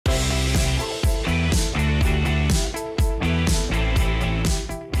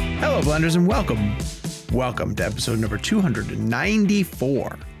Hello, Blenders, and welcome to episode number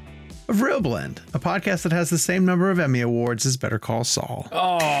 294 of Real Blend, a podcast that has the same number of Emmy Awards as Better Call Saul.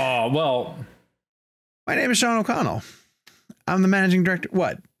 Oh, well. My name is Sean O'Connell. I'm the managing director.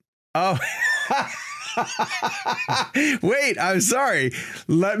 What? Oh. Wait, I'm sorry.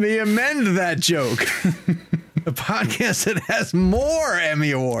 Let me amend that joke. A podcast that has more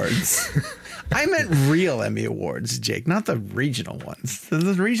Emmy Awards. I meant real Emmy Awards, Jake, not the regional ones. Do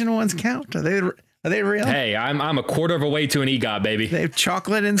the regional ones count? Are they real? Hey, I'm a quarter of a way to an EGOT, baby. They have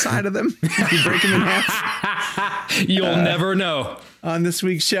chocolate inside of them. You break them in half. You'll never know. On this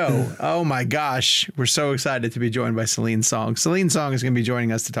week's show, oh my gosh, we're so excited to be joined by Celine Song. Celine Song is going to be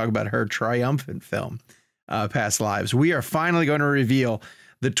joining us to talk about her triumphant film, Past Lives. We are finally going to reveal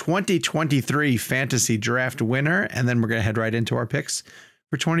the 2023 Fantasy Draft winner, and then we're going to head right into our picks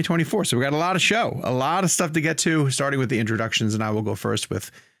for 2024. So we got a lot of stuff to get to, starting with the introductions, and I will go first with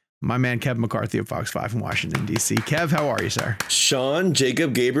my man Kev McCarthy of Fox 5 in Washington, D.C. Kev, how are you, sir? Sean,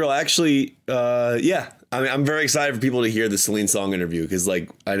 Jacob, Gabriel, actually, yeah. I mean, I'm very excited for people to hear the Celine Song interview because,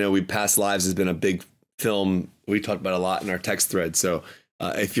 like, I know Past Lives has been a big film we talked about a lot in our text thread. So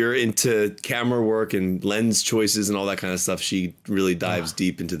if you're into camera work and lens choices and all that kind of stuff, she really dives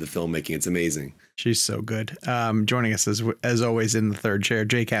deep into the filmmaking. It's amazing. She's so good. Joining us as always in the third chair,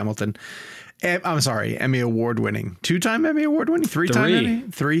 Jake Hamilton. I'm sorry, Emmy Award winning, 2-time Emmy Award winning, 3-time Emmy,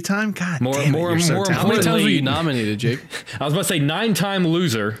 3-time. God, damn it, How many times were you nominated, Jake? I was about to say 9-time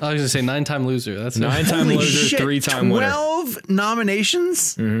loser. I was going to say 9-time loser. That's 9-time loser, 3-time winner. 12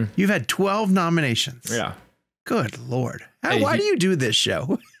 nominations. Mm-hmm. You've had 12 nominations. Yeah. Good Lord. Why do you do this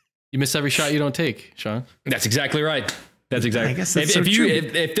show? You miss every shot you don't take, Sean. That's exactly right. That's exactly. I guess that's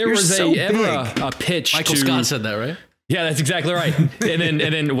if there was ever a pitch, Michael Scott said that, right? Yeah, that's exactly right. and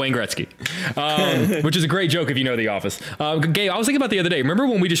then Wayne Gretzky, which is a great joke if you know The Office. Gabe, I was thinking about the other day. Remember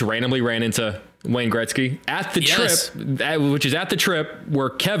when we just randomly ran into Wayne Gretzky at the trip, which is at the trip where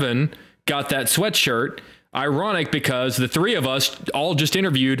Kevin got that sweatshirt. Ironic because the three of us all just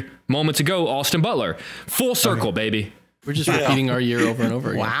interviewed moments ago Austin Butler. Full circle, baby. We're just repeating our year over and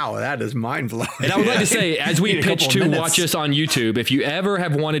over again. Wow, that is mind-blowing. And I would like to say, as we pitch to watch us on YouTube, if you ever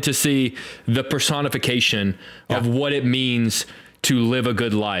have wanted to see the personification of what it means to live a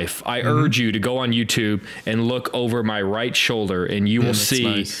good life, I urge you to go on YouTube and look over my right shoulder, and you will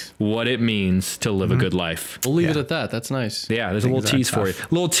see what it means to live a good life. We'll leave it at that. That's nice. Yeah, there's a little tease for you.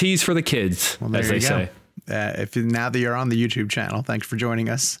 A little tease for the kids, as they say. If now that you're on the YouTube channel, thanks for joining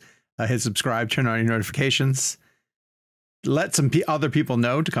us. Hit subscribe, turn on your notifications. Let some other people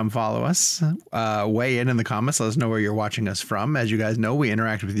know to come follow us. Weigh in the comments. Let us know where you're watching us from. As you guys know, we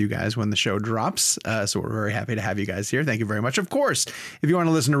interact with you guys when the show drops. So we're very happy to have you guys here. Thank you very much. Of course, if you want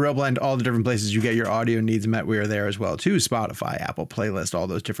to listen to Real Blend, all the different places you get your audio needs met, we are there as well too. Spotify, Apple Playlist, all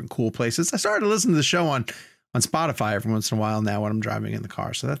those different cool places. I started to listen to the show on Spotify every once in a while now when I'm driving in the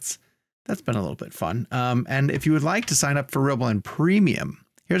car. So that's been a little bit fun. And if you would like to sign up for Real Blend Premium,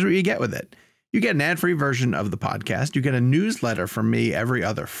 here's what you get with it. You get an ad-free version of the podcast. You get a newsletter from me every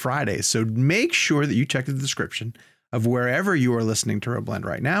other Friday. So make sure that you check the description of wherever you are listening to Real Blend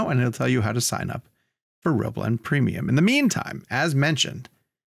right now, and it'll tell you how to sign up for Real Blend Premium. In the meantime, as mentioned,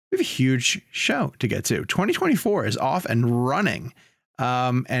 we have a huge show to get to. 2024 is off and running.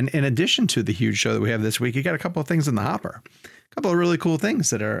 And in addition to the huge show that we have this week, you got a couple of things in the hopper. A couple of really cool things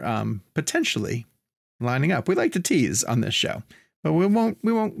that are potentially lining up. We like to tease on this show. But we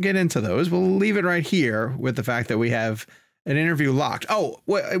won't get into those. We'll leave it right here with the fact that we have an interview locked. Oh,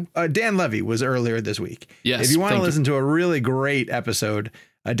 Dan Levy was earlier this week. Yes. If you want to listen to a really great episode,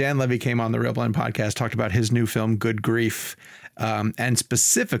 Dan Levy came on the Real Blend podcast, talked about his new film, Good Grief, and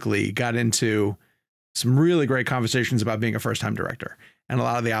specifically got into some really great conversations about being a first-time director and a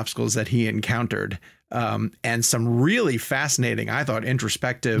lot of the obstacles that he encountered. And some really fascinating, I thought,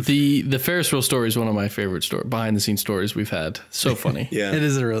 introspective. The Ferris wheel story is one of my favorite behind the scenes stories we've had. So funny. Yeah, it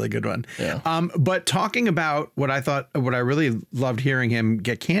is a really good one. Yeah. But talking about what I really loved hearing him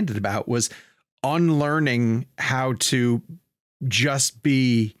get candid about was unlearning how to just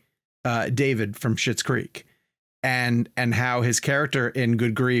be David from Schitt's Creek, and how his character in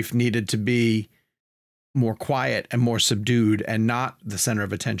Good Grief needed to be more quiet and more subdued and not the center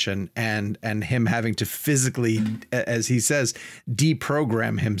of attention, and him having to physically, as he says,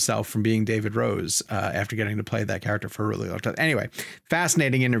 deprogram himself from being David Rose after getting to play that character for a really long time. Anyway,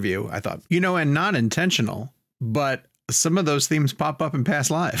 fascinating interview, I thought, and not intentional, but some of those themes pop up in Past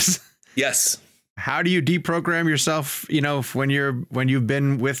Lives. Yes. How do you deprogram yourself, when you've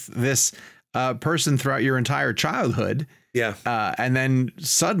been with this person throughout your entire childhood? Yeah. And then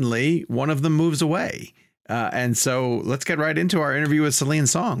suddenly one of them moves away. And so let's get right into our interview with Celine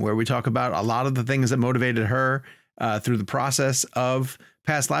Song, where we talk about a lot of the things that motivated her through the process of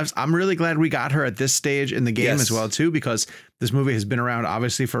Past Lives. I'm really glad we got her at this stage in the game as well, too, because this movie has been around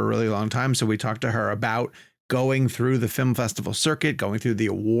obviously for a really long time. So we talked to her about going through the film festival circuit, going through the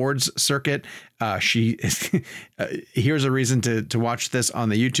awards circuit. Here's a reason to watch this on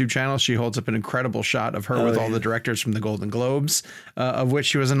the YouTube channel. She holds up an incredible shot of her with all the directors from the Golden Globes, of which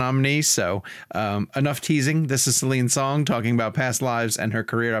she was a nominee. So enough teasing. This is Celine Song talking about Past Lives and her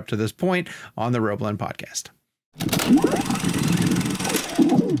career up to this point on the Real Blend podcast.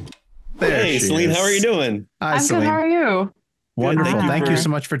 Hey, Celine, how are you doing? Hi, I'm Celine. good. How are you? Wonderful. Thank you Thank you for- so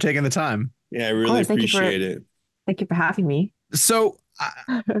much for taking the time. Yeah, I really appreciate it. Thank you for having me. So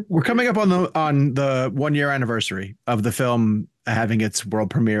we're coming up on the 1 year anniversary of the film having its world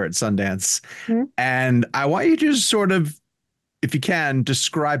premiere at Sundance. Mhm. And I want you to just sort of, if you can,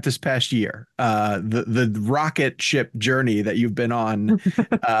 describe this past year, the rocket ship journey that you've been on.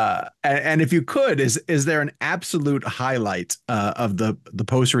 And if you could, is there an absolute highlight of the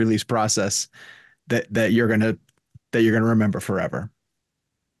post-release process that you're gonna remember forever?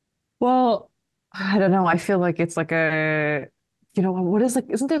 Well, I don't know. I feel like it's like what is like,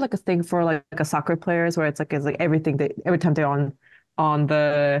 isn't there like a thing for like a soccer players where it's like everything every time they're on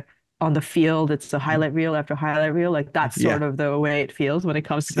the field, it's a highlight reel after highlight reel. Like that's sort of the way it feels when it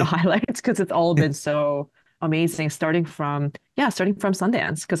comes to the highlights, because it's all been so amazing, starting from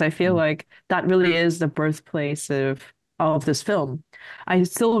Sundance, because I feel like that really is the birthplace of this film. I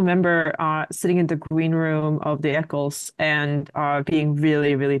still remember sitting in the green room of the Eccles and being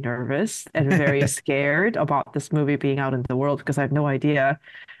really, really nervous and very scared about this movie being out in the world, because I have no idea.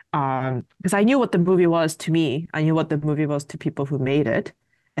 Because I knew what the movie was to me. I knew what the movie was to people who made it.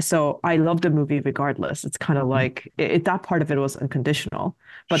 So I loved the movie regardless. It's kind of like that part of it was unconditional.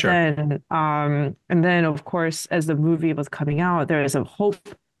 But then, and then of course, as the movie was coming out, there is a hope.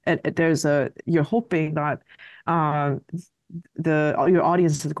 You're hoping that your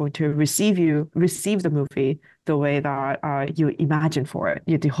audience is going to receive the movie the way that you imagine for it,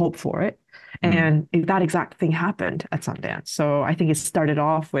 you hope for it. And that exact thing happened at Sundance. So I think it started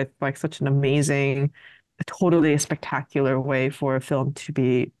off with like such an amazing, totally spectacular way for a film to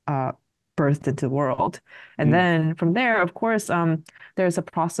be birthed into the world. And then from there, of course, there's a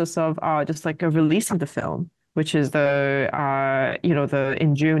process of just like releasing the film, which is in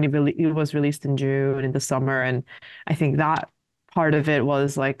June. It was released in June in the summer, and I think that part of it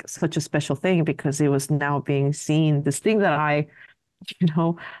was like such a special thing because it was now being seen. This thing that I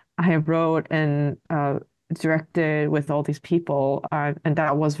wrote and directed with all these people, and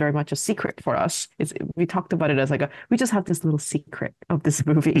that was very much a secret for us. We talked about it as like we just have this little secret of this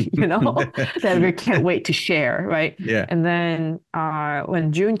movie, that we can't wait to share, right? Yeah. And then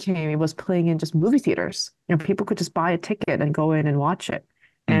when June came, it was playing in just movie theaters. People could just buy a ticket and go in and watch it.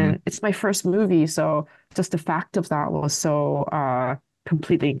 And it's my first movie, so just the fact of that was so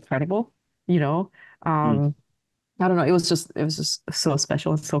completely incredible. I don't know. It was just so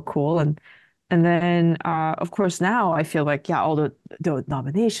special and so cool. And then of course now I feel like all the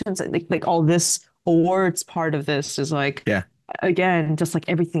nominations and like all this awards part of this is like again, just like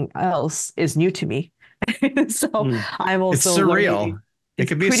everything else is new to me. So I'm also it's surreal. learning. It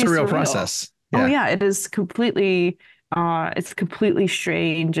can be a surreal process. Oh yeah, it is completely it's completely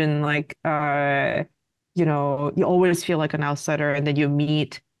strange, and like you always feel like an outsider, and then you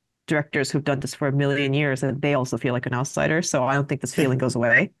meet directors who've done this for a million years and they also feel like an outsider. So I don't think this feeling goes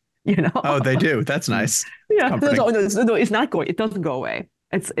away, Oh, they do. That's nice. Yeah. No, it's not going. It doesn't go away.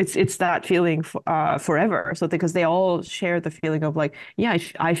 It's that feeling forever. So because they all share the feeling of like, yeah,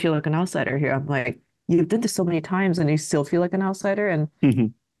 I feel like an outsider here. I'm like, you've done this so many times and you still feel like an outsider, and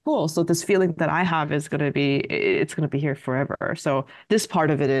cool. So this feeling that I have is going to be here forever. So this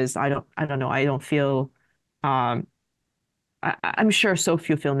part of it is, I don't know. I don't feel, I'm sure so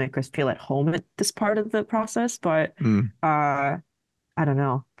few filmmakers feel at home at this part of the process, but I don't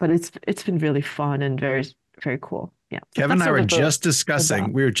know. But it's been really fun and very, very cool. Yeah. Kevin and I were just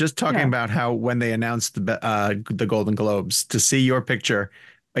discussing, we were just talking about how when they announced the Golden Globes, to see your picture,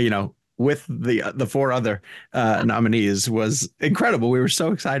 with the four other nominees was incredible. We were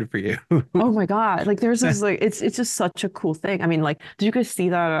so excited for you. Oh my God. Like there's this like it's just such a cool thing. I mean, like, did you guys see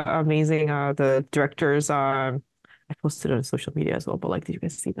that amazing the directors I posted it on social media as well, but like, did you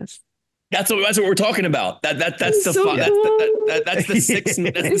guys see this? That's what we're talking about. That's the so cool. that's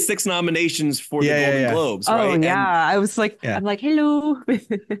the six nominations for the Golden Globes, right? Oh yeah, I was like, I'm like, hello.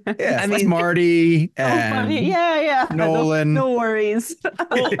 Yeah, I mean, Marty and yeah. Nolan. No worries.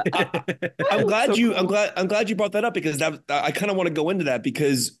 Well, I'm glad you brought that up, because I kind of want to go into that,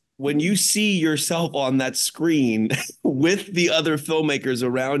 because when you see yourself on that screen with the other filmmakers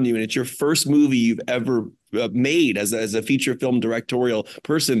around you, and it's your first movie you've ever made as a feature film directorial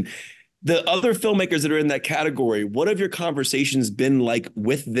person, the other filmmakers that are in that category, what have your conversations been like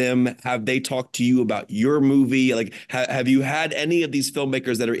with them? Have they talked to you about your movie? Like, have you had any of these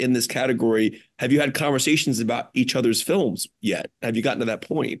filmmakers that are in this category? Have you had conversations about each other's films yet? Have you gotten to that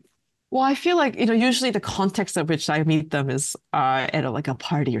point? Well, I feel like, usually the context of which I meet them is at like a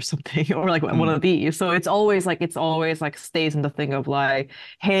party or something, or like one of these. So it's always like stays in the thing of like,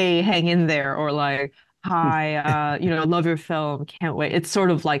 hey, hang in there, or like, hi, love your film, can't wait. It's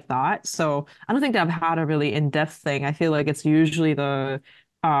sort of like that. So I don't think that I've had a really in-depth thing. I feel like it's usually the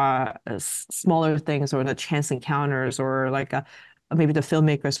smaller things, or the chance encounters, or like maybe the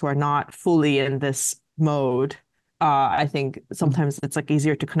filmmakers who are not fully in this mode. I think sometimes it's like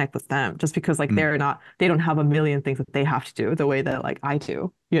easier to connect with them just because like they don't have a million things that they have to do the way that like I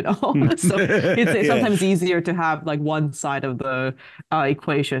do, So it's sometimes easier to have like one side of the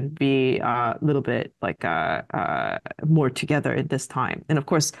equation be a little bit like more together at this time. And of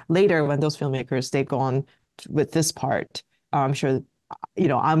course, later when those filmmakers they go on with this part, I'm sure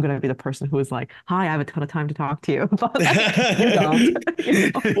I'm going to be the person who is like, hi, I have a ton of time to talk to you. But you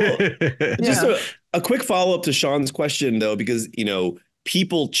don't. Well, just Yeah. a quick follow-up to Sean's question, though, because,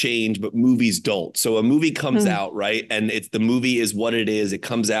 people change, but movies don't. So a movie comes out, right? And the movie is what it is. It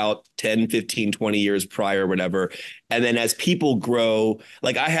comes out 10, 15, 20 years prior, whatever. And then as people grow,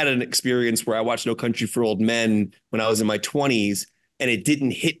 like I had an experience where I watched No Country for Old Men when I was in my 20s. And it didn't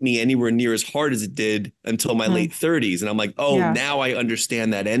hit me anywhere near as hard as it did until my late 30s. And I'm like, oh, Yeah. now I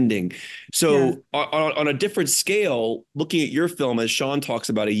understand that ending. So on a different scale, looking at your film, as Sean talks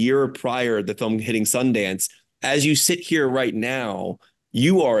about a year prior, the film hitting Sundance, as you sit here right now,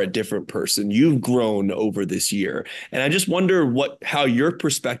 you are a different person. You've grown over this year. And I just wonder how your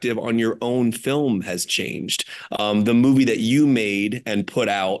perspective on your own film has changed. The movie that you made and put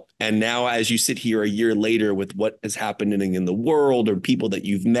out, and now as you sit here a year later with what is happening in the world or people that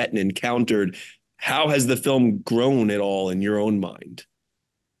you've met and encountered, how has the film grown at all in your own mind?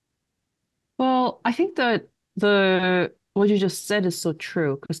 Well, I think that the what you just said is so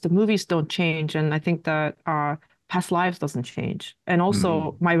true because the movies don't change, and I think that past lives doesn't change, and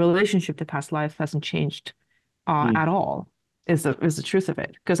also my relationship to past life hasn't changed at all. Is the truth of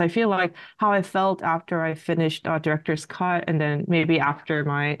it? Because I feel like how I felt after I finished director's cut, and then maybe after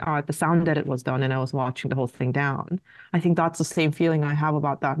my the sound edit was done, and I was watching the whole thing down. I think that's the same feeling I have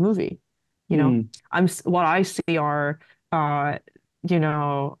about that movie. You know, what I see are you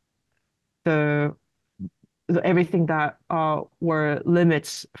know the everything that were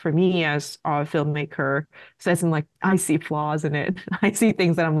limits for me as a filmmaker says, and like I see flaws in it. I see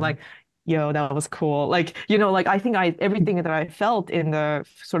things that I'm like, yo, that was cool. Like, like I think everything that I felt in the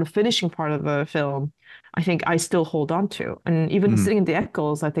sort of finishing part of the film, I think I still hold on to. And even sitting in the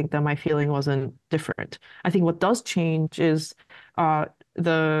echoes, I think that my feeling wasn't different. I think what does change is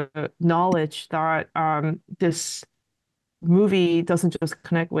the knowledge that this movie doesn't just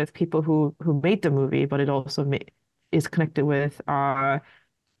connect with people who made the movie, but it also is connected with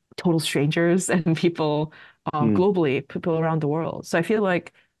total strangers and people globally, people around the world. So I feel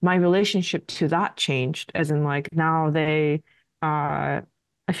like my relationship to that changed, as in like now I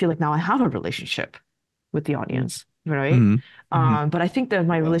feel like now I have a relationship with the audience, right? But I think that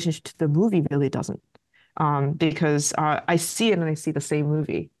my relationship to the movie really doesn't, because I see it and I see the same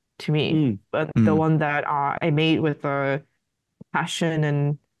movie to me, but the one that I made with the passion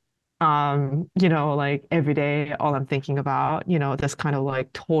and like every day all I'm thinking about, this kind of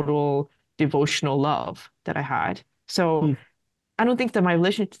like total devotional love that I had. So I don't think that my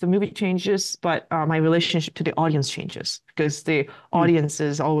relationship to the movie changes, but my relationship to the audience changes because the audience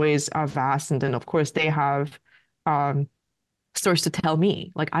is always vast, and then of course they have um, stories to tell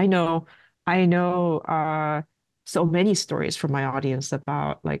me. Like I know so many stories from my audience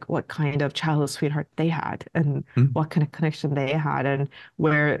about like what kind of childhood sweetheart they had and what kind of connection they had and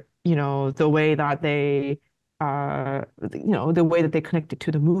where, the way that they connected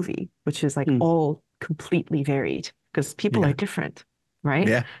to the movie, which is like all completely varied because people are different, right?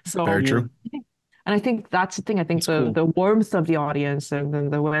 Yeah, So very true. and I think that's the thing. I think That's cool. the warmth of the audience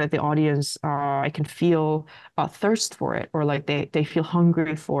and the way that the audience, I can feel thirst for it, or like they feel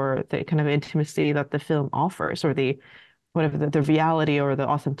hungry for the kind of intimacy that the film offers, or the whatever the reality or the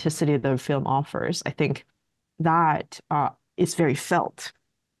authenticity the film offers. I think that is very felt,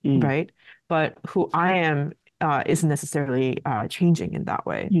 right? But who I am isn't necessarily changing in that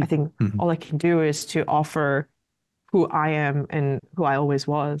way. I think all I can do is to offer who I am and who I always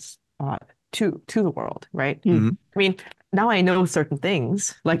was to the world, right? I mean, now I know certain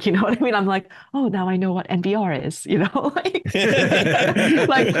things. Like, you know what I mean? I'm like, oh, now I know what NBR is, you know? Like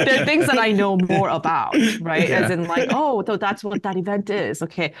there are things that I know more about, right? As Yeah. in like, oh, so that's what that event is.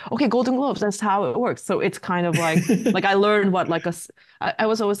 Okay. Okay, Golden Globes, that's how it works. So it's kind of like I learned what like I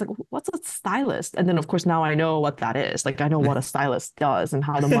was always like, what's a stylist? And then of course now I know what that is. Like I know what a stylist does and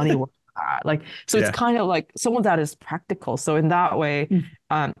how the money works. Like so it's Yeah. kind of like some of that is practical. So in that way,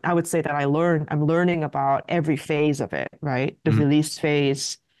 I would say that I'm learning about every phase of it, right? The Mhm. release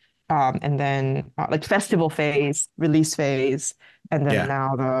phase, and then like festival phase, release phase, and then Yeah.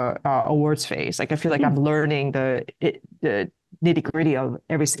 now the awards phase. Like I feel like I'm learning the nitty-gritty of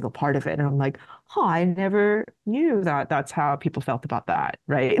every single part of it, and I'm like, huh, I never knew that that's how people felt about that,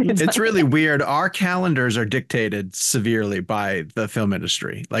 right? It's really weird. Our calendars are dictated severely by the film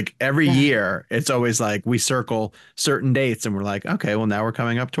industry. Like every Yeah. year, it's always like we circle certain dates and we're like, okay, well, now we're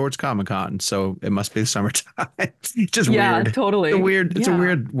coming up towards Comic-Con, so it must be the summertime. It's just Yeah, weird. totally. It's a Yeah,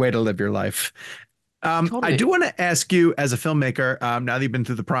 weird way to live your life. I do totally. want to ask you, as a filmmaker, now that you've been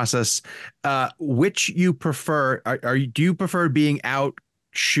through the process, which you prefer? Do you prefer being out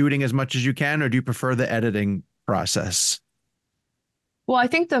shooting as much as you can, or do you prefer the editing process? Well, I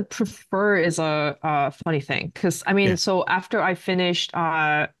think the prefer is a funny thing because I mean, Yeah. so after I finished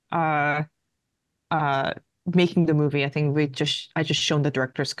uh making the movie, I think I just shown the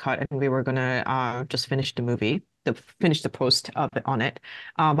director's cut and we were gonna just finish the movie, finish the post of it on it.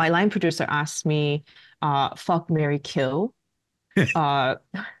 My line producer asked me fuck, marry, kill, uh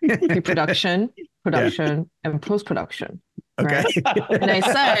pre-production, Yeah. production, and post-production, Okay. right? And I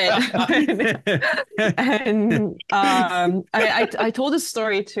said, and I told this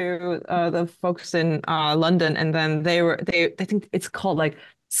story to the folks in London, and then they think it's called like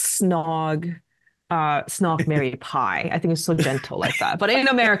snog. Snog, marry, pie. I think it's so gentle like that. But in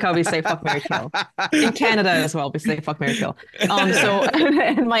America, we say fuck, marry, kill. In Canada as well, we say fuck, marry, kill. So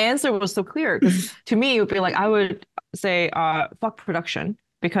and my answer was so clear because to me it would be like I would say fuck production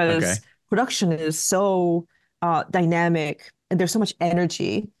because Okay. production is so dynamic and there's so much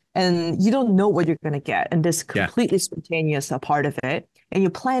energy and you don't know what you're going to get and this Yeah. completely spontaneous a part of it and you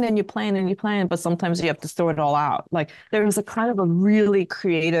plan and you plan and you plan but sometimes you have to throw it all out like there is a kind of a really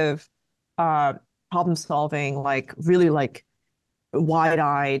creative uh problem solving like really like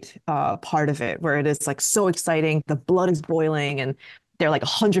wide-eyed part of it where it is like so exciting the blood is boiling and there are like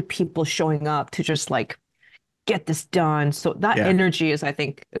 100 people showing up to just like get this done. So that Yeah. energy is, I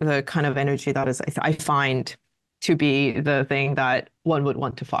think, the kind of energy that is, I find to be the thing that one would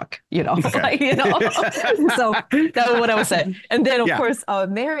want to fuck, you know, Okay. like, you know. So that was what I would say. And then, of Yeah. course,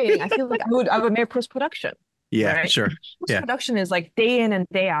 marrying, I feel like I would marry post-production, Yeah. right? Sure. Yeah. Post-production is like day in and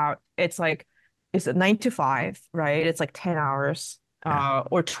day out. It's like, it's a 9 to 5, right? It's like 10 hours. Yeah.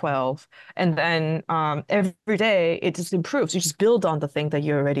 Or 12. And then every day it just improves. You just build on the thing that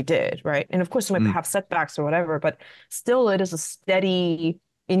you already did, right? And of course, you might Mm. have setbacks or whatever, but still it is a steady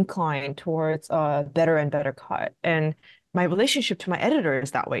incline towards a better and better cut. And my relationship to my editor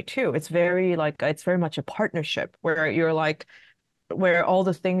is that way too. It's very like, it's very much a partnership where you're like, where all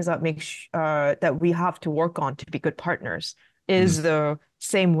the things that that we have to work on to be good partners Mm. is the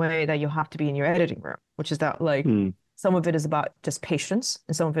same way that you have to be in your editing room, which is that like Hmm. some of it is about just patience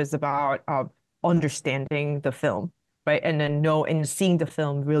and some of it is about understanding the film, right? And then know and seeing the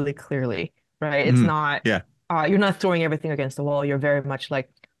film really clearly, right? It's Mm. not Yeah. you're not throwing everything against the wall. You're very much like,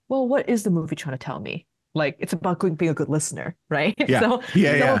 well, what is the movie trying to tell me? Like it's about being a good listener, right? Yeah. So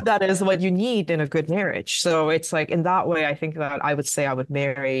Yeah. some Yeah. of that is what you need in a good marriage. So it's like in that way, I think that I would say I would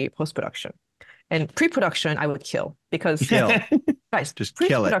marry post-production. And pre-production, I would kill because Kill. guys, Just kill it.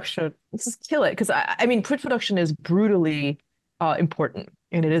 pre-production, just kill it. Because I mean, pre-production is brutally important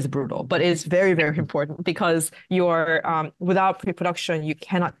and it is brutal, but it's very, very important because you're without pre-production, you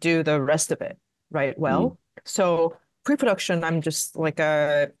cannot do the rest of it, right? Hmm. Well, so pre-production, I'm just like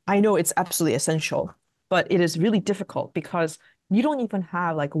I know it's absolutely essential, but it is really difficult because you don't even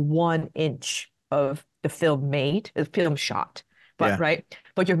have like 1 inch of the film made, the film shot, but Yeah. right,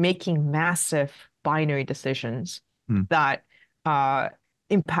 but you're making massive binary decisions Mm. that uh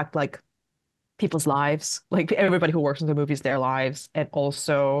impact like people's lives, like everybody who works in the movies, their lives, and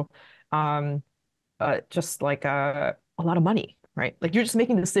also um just like a lot of money, right? Like you're just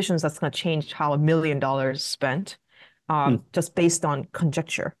making decisions that's going to change how $1 million spent, Hmm. just based on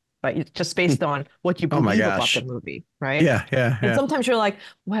conjecture, right? It's just based on what you Oh my believe about the gosh. movie, right? Yeah. Yeah. And Yeah. sometimes you're like,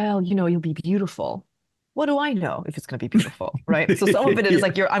 well, you know, you'll be beautiful. What do I know if it's going to be beautiful, right? So some of it is Yeah.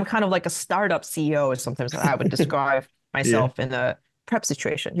 like I'm kind of like a startup CEO is sometimes that I would describe Yeah. myself in a prep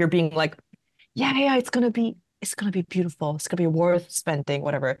situation. You're being like, yeah, it's gonna be beautiful. It's gonna be worth spending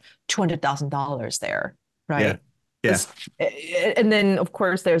whatever $200,000 there, Yeah. right? Yeah. And then of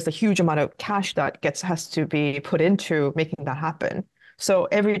course there's a huge amount of cash that has to be put into making that happen. So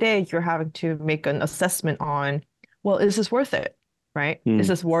every day you're having to make an assessment on, well, is this worth it? Right? Is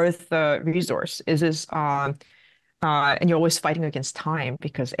this worth the resource? Is this and you're always fighting against time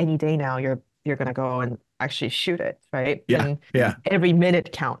because any day now you're gonna go and actually shoot it, right? Yeah. And Yeah. every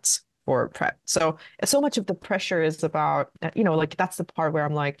minute counts for prep. So much of the pressure is about, like that's the part where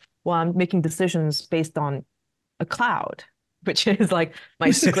I'm like, well, I'm making decisions based on a cloud, which is like my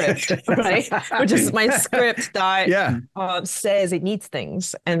script, right? Which is my script that says it needs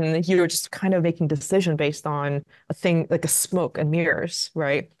things. And you're just kind of making decision based on a thing like a smoke and mirrors,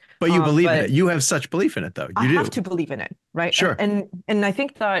 right? But you believe in it. You have such belief in it, though. I have to believe in it, right? Sure. And I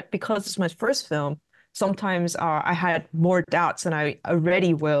think that because it's my first film, sometimes I had more doubts than I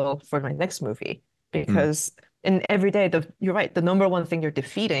already will for my next movie. Because in every day, you're right, the number one thing you're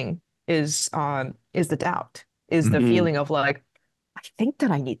defeating is the doubt, is the feeling of like, I think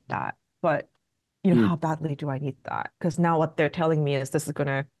that I need that, but how badly do I need that? Because now what they're telling me is this is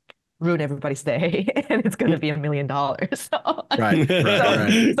gonna ruin everybody's day and it's going to be $1 million.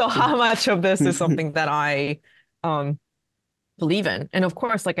 So how much of this is something that I believe in? And of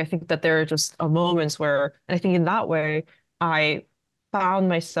course, like I think that there are just moments where, and I think in that way, I found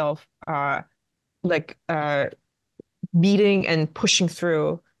myself meeting and pushing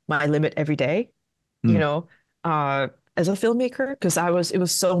through my limit every day, as a filmmaker, because it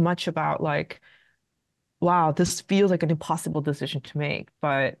was so much about like, wow, this feels like an impossible decision to make,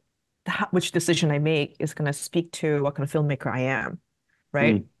 but which decision I make is going to speak to what kind of filmmaker I am,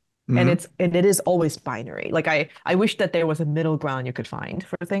 right? And it is always binary. Like I wish that there was a middle ground you could find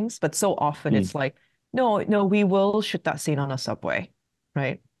for things, but so often it's like, no, we will shoot that scene on a subway,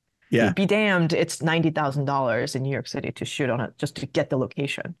 right? Yeah. Be damned, it's $90,000 in New York City to shoot on it just to get the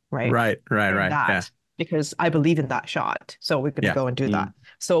location, right? Right. Yeah. Because I believe in that shot, so we're going to go and do that.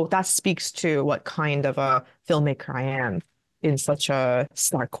 So that speaks to what kind of a filmmaker I am in such a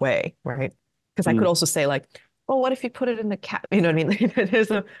stark way, right? Because I could also say like, oh, what if you put it in the cat? You know what I mean?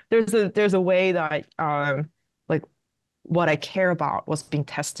 there's a way that like what I care about was being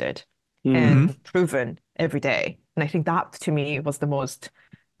tested and proven every day, and I think that to me was the most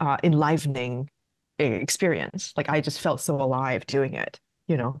enlivening experience. Like I just felt so alive doing it.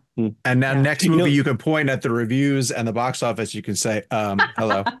 And now next movie you can point at the reviews and the box office. You can say,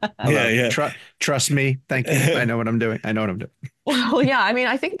 hello. Trust me. Thank you. I know what I'm doing. Well, yeah. I mean,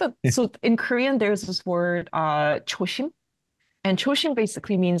 I think that, so in Korean, there's this word, cho심. And cho심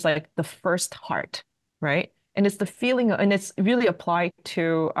basically means like the first heart, right? And it's the feeling, and it's really applied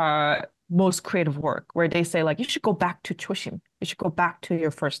to most creative work, where they say like, you should go back to cho심. You should go back to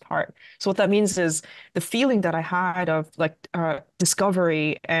your first heart. So what that means is the feeling that I had of like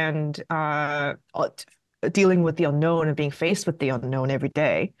discovery and dealing with the unknown and being faced with the unknown every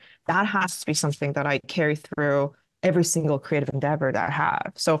day, that has to be something that I carry through every single creative endeavor that I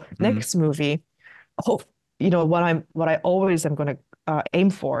have. So next movie, what I always am going to aim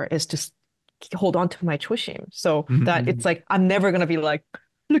for is to hold on to my chosim, so that it's like I'm never going to be like,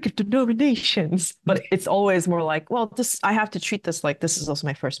 look at the nominations, but it's always more like, well, I have to treat this like this is also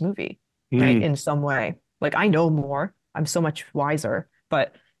my first movie, right? In some way, like I know more, I'm so much wiser,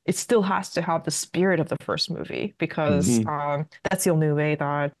 but it still has to have the spirit of the first movie, because that's the only way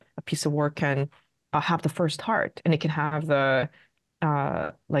that a piece of work can have the first heart, and it can have the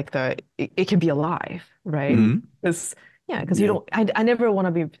it can be alive, right? Because you don't, I never want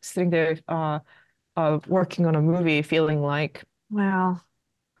to be sitting there working on a movie feeling like, well,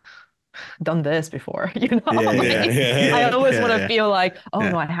 done this before, I always want to feel like,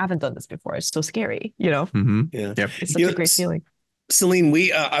 no, I haven't done this before. It's so scary, It's such a great feeling.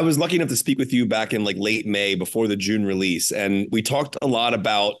 Celine, I was lucky enough to speak with you back in like late May before the June release, and we talked a lot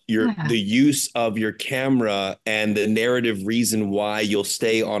about the use of your camera and the narrative reason why you'll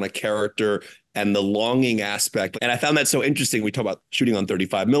stay on a character and the longing aspect. And I found that so interesting. We talk about shooting on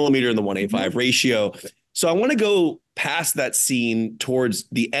 35 millimeter and the 1:5 ratio. So I want to go past that scene towards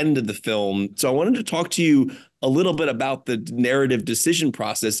the end of the film. So I wanted to talk to you a little bit about the narrative decision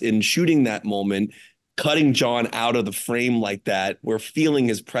process in shooting that moment, cutting John out of the frame like that. We're feeling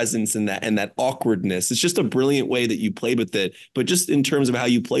his presence and that awkwardness. It's just a brilliant way that you played with it, but just in terms of how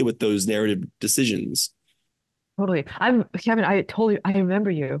you play with those narrative decisions. Totally. Kevin, I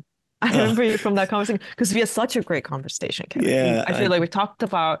remember you. I remember you from that conversation, because we had such a great conversation, Kevin. Yeah, I feel like we talked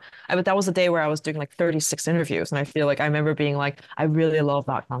about, that was a day where I was doing like 36 interviews. And I feel like I remember being like, I really love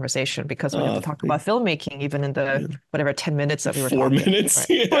that conversation, because we had to talk about filmmaking, even in the, whatever, 10 minutes that we were 4 talking. minutes.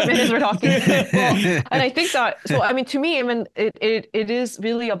 Right? 4 minutes we're talking. Well, and I think that, to me, I mean, it is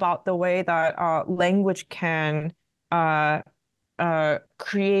really about the way that language can uh,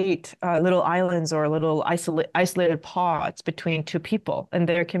 create little islands or little isolated pods between two people, and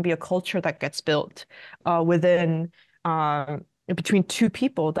there can be a culture that gets built within between two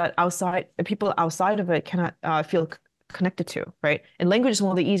people that people outside of it cannot feel connected to, right? And language is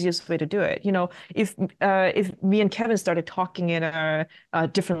one of the easiest way to do it. You know, if me and Kevin started talking in a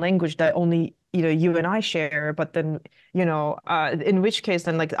different language that only you and I share, but then in which case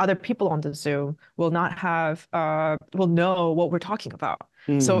then like other people on the Zoom will not have will know what we're talking about.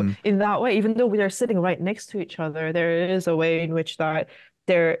 So Mm. in that way, even though we are sitting right next to each other, there is a way in which that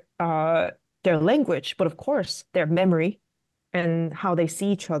their language, but of course their memory and how they see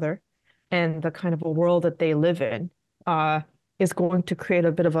each other and the kind of a world that they live in uh, is going to create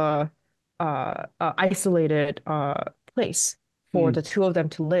a bit of a isolated place for the two of them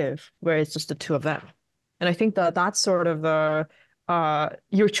to live, where it's just the two of them. And I think that that's sort of the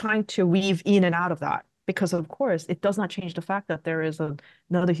you're trying to weave in and out of that because, of course, it does not change the fact that there is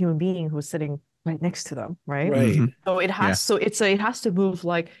another human being who's sitting right next to them, right? Right. Mhm. So Yeah. it has to move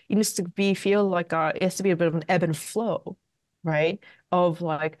like it needs to feel like it has to be a bit of an ebb and flow, right? Of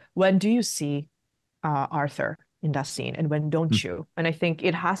like when do you see Arthur in that scene and when don't you? And I think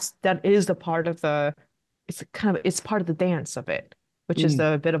that is the part of it's part of the dance of it, which is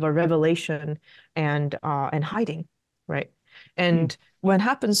a bit of a revelation and hiding, right? And when it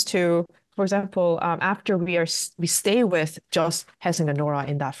happens to, for example, after we stay with just Hesing and Nora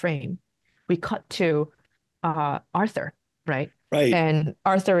in that frame, we cut to Arthur, right? Right. And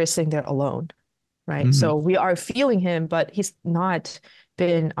Arthur is sitting there alone, right? Mhm. So we are feeling him, but he's not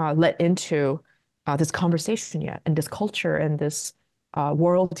been let into this conversation yet, and this culture and this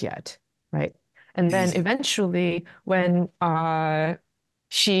world yet, right? And then Amazing. eventually, when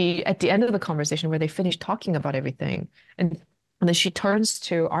she, at the end of the conversation, where they finish talking about everything, and then she turns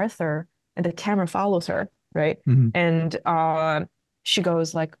to Arthur, and the camera follows her, right? Mhm. And she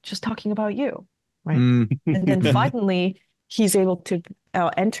goes like, "Just talking about you," right? Mm. And then Mhm. finally, he's able to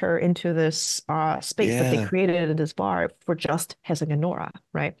enter into this space that they Yeah. created in this bar for just Hesing and Nora,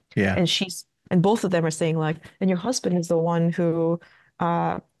 right? Yeah. And both of them are saying like, and your husband is the one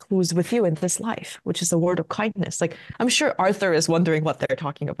who's with you in this life, which is a word of kindness. Like I'm sure Arthur is wondering what they're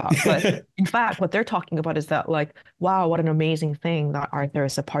talking about, but in fact, what they're talking about is that like, wow, what an amazing thing that Arthur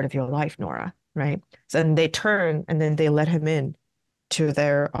is a part of your life, Nora, right? So then they turn and then they let him in to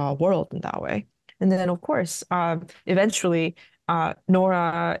their world in that way. And then, of course, eventually,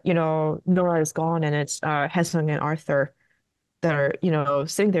 Nora is gone, and it's Hesung and Arthur that are,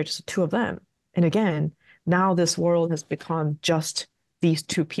 sitting there, just the two of them. And again, now this world has become just these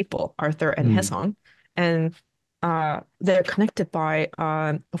two people, Arthur and Hesung, and they're connected by,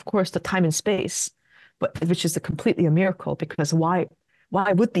 of course, the time and space, but which is completely a miracle because why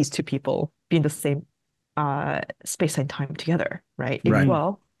would these two people be in the same space and time together, right? Right.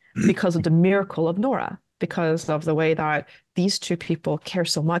 Well, because of the miracle of Nora, because of the way that these two people care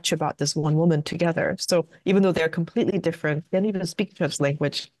so much about this one woman together. So even though they're completely different, they don't even speak each other's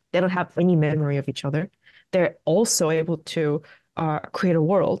language, they don't have any memory of each other, they're also able to create a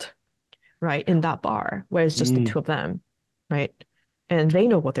world, right, in that bar where it's just the two of them, right? And they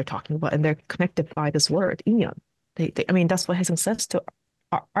know what they're talking about, and they're connected by this word, inyan. I mean, that's what Hesing says to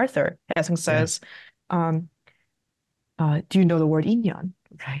Arthur. Hesing Yeah. says, um, do you know the word inyan?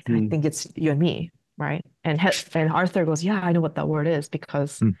 Right. I think it's you and me, right? And Arthur goes, yeah, I know what that word is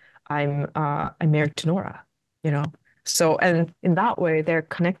because Mm. I'm married to Nora, you know. So and in that way they're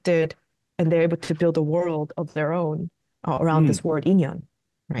connected and they're able to build a world of their own around this word inyan,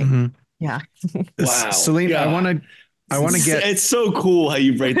 right? Mhm. Yeah. Wow. Celine, Yeah. I want to get. It's so cool how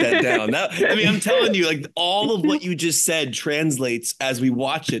you break that down. I mean, I'm telling you, like all of what you just said translates as we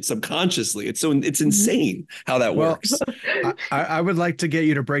watch it subconsciously. It's insane how that Well, works. I would like to get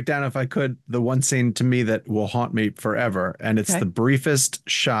you to break down, if I could, the one scene to me that will haunt me forever, and it's Okay. the briefest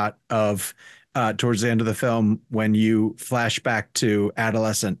shot of towards the end of the film when you flash back to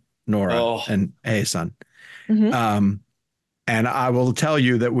adolescent Nora Oh, and Hae-sun. Mhm. And I will tell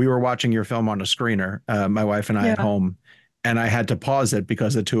you that we were watching your film on a screener, my wife and I at Yeah. home, and I had to pause it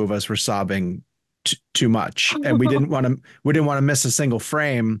because the two of us were sobbing too much, and we didn't want to miss a single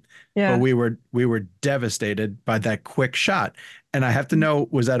frame, but Yeah. we were devastated by that quick shot. And I have to know,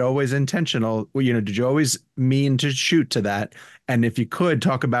 was that always intentional? Well, did you always mean to shoot to that? And if you could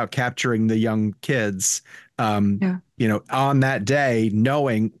talk about capturing the young kids, Yeah. on that day,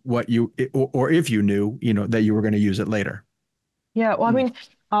 knowing what or if you knew, that you were going to use it later. Yeah. Well, I mean,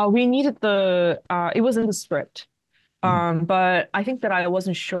 we needed it was in the script. Mhm. But I think that I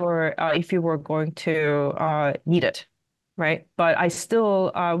wasn't sure if you were going to need it. right? But I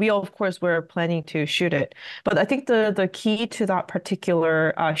still, we all, of course, were planning to shoot it. But I think the key to that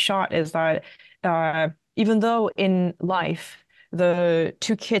particular shot is that even though in life the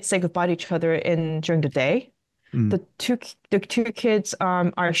two kids say goodbye to each other in during the day, Mm. the two kids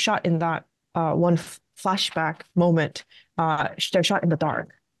are shot in that one flashback moment. They're shot in the dark,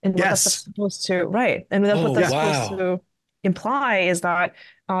 and what that's Yes. supposed to right, and that's what Oh, that's supposed wow. to imply is that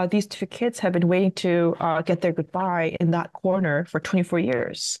these two kids have been waiting to get their goodbye in that corner for 24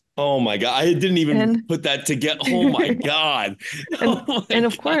 years. Oh my God. I didn't even And put that together. Oh my God. and Oh my and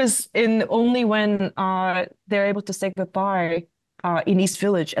of God. course, in only when they're able to say goodbye in East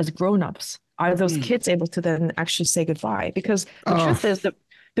Village as grown-ups are those Mm. kids able to then actually say goodbye. Because the Oh, truth is that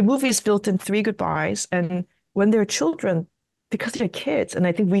the movie is built in three goodbyes, and when they're children, because they're kids, and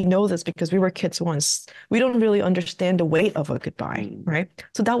I think we know this because we were kids once, we don't really understand the weight of a goodbye, Mm. right?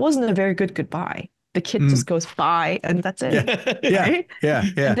 So that wasn't a very good goodbye. The kid mm. just goes bye, and that's Yeah. it, Yeah. right? Yeah.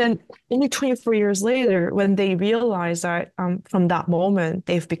 And Yeah. then only 24 years later, when they realize that from that moment,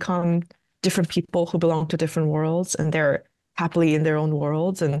 they've become different people who belong to different worlds and they're happily in their own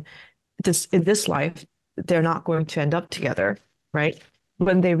worlds. And this in this life, they're not going to end up together, right?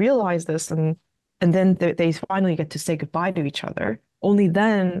 When they realize this and then they finally get to say goodbye to each other, only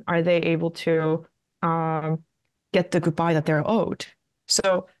then are they able to um, get the goodbye that they're owed.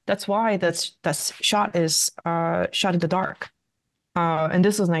 So that's why that's shot is shot in the dark. And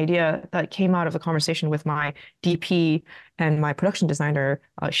this was an idea that came out of a conversation with my DP and my production designer,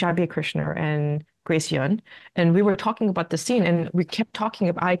 Shabia Krishner and Grace Yun. And we were talking about the scene and we kept talking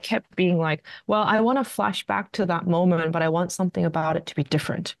about, I kept being like, well, I want to flash back to that moment, but I want something about it to be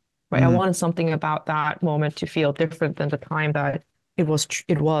different, right? I Mm. wanted something about that moment to feel different than the time that it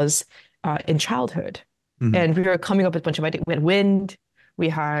was in childhood. Mm. And we were coming up with a bunch of ideas. We had wind, we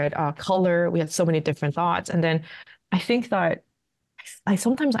had color, we had so many different thoughts. And then I think that I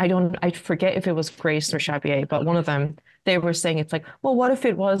sometimes I forget if it was Grace or Chabier, but one of them, they were saying it's like, well, what if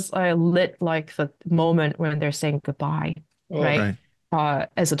it was lit like the moment when they're saying goodbye, Oh. right? Right.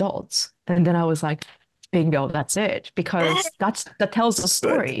 As adults. And then I was like, bingo, that's it. Because that tells a Good.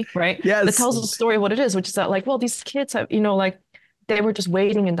 story, right? That Yes. tells a story of what it is, which is that like, well, these kids have, like they were just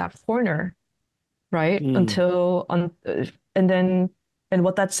waiting in that corner, right? Mm. And then and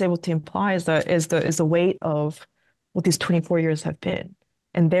what that's able to imply is the weight of what these 24 years have been.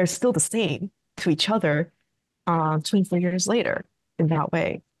 And they're still the same to each other 24 years later in that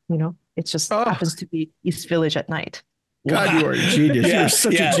way. It just Oh, happens to be East Village at night. God, you Wow. are a genius. You are Yeah.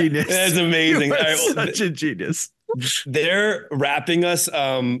 such a Yeah. genius. That's You amazing. are All right. Well, such a genius. they're wrapping us.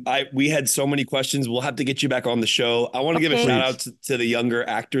 We had so many questions. We'll have to get you back on the show. I want to give a Okay. shout out to the younger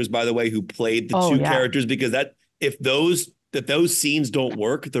actors, by the way, who played the Oh, two yeah. characters, because if those scenes don't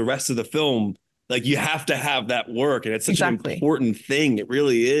work, the rest of the film, like, you have to have that work, and it's such an Exactly. important thing. It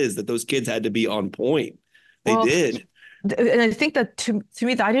really is, that those kids had to be on point. They Well, did. and I think that to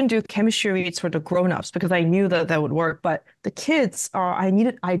me, that I didn't do chemistry reads for the grown-ups because I knew that that would work. But the kids,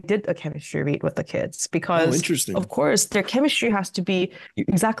 I did a chemistry read with the kids Oh, because, interesting. of course, their chemistry has to be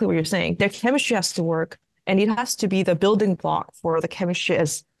exactly what you're saying. Their chemistry has to work, and it has to be the building block for the chemistry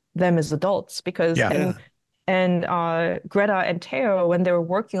as them as adults. Because Yeah. Yeah. and Greta and Theo, when they were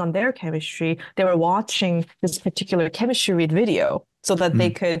working on their chemistry, they were watching this particular chemistry read video so that they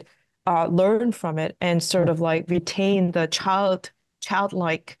Mm. could learn from it and sort of like retain the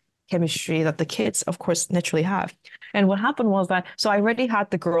childlike chemistry that the kids, of course, naturally have. And what happened was that, so I already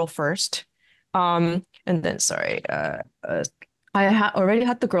had the girl first, and then sorry, already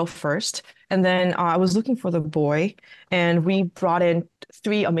had the girl first, and then I was looking for the boy, and we brought in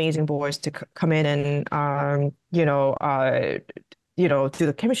three amazing boys to come in and do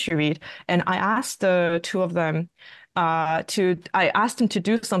the chemistry read. And I asked the two of them I asked them to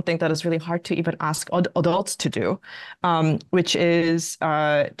do something that is really hard to even ask adults to do, which is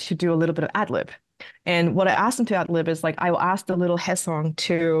to do a little bit of ad lib. And what I asked them to ad lib is like I will ask the little Haesung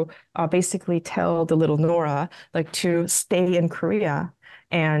to basically tell the little Nora like to stay in Korea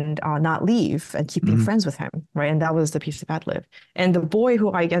and not leave and keep being Mhm. friends with him, right? And that was the piece of ad lib. And the boy who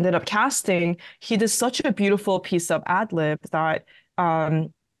I ended up casting, he did such a beautiful piece of ad lib that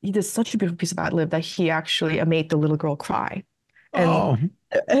he did such a beautiful piece of ad lib that he actually made the little girl cry. And Oh,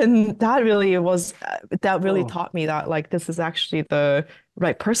 and that really Oh. taught me that like this is actually the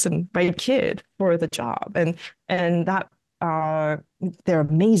right person, right kid for the job. And that their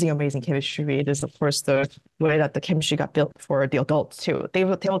amazing chemistry read is of course the way that the chemistry got built for the adults too. They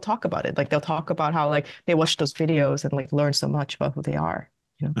will talk about it. Like they'll talk about how like they watch those videos and like learn so much about who they are.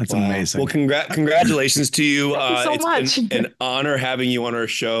 That's Wow. amazing. Well, congratulations to you. Thank you so It's much. been an honor having you on our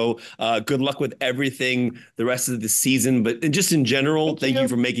show. Good luck with everything the rest of the season, but just in general, thank you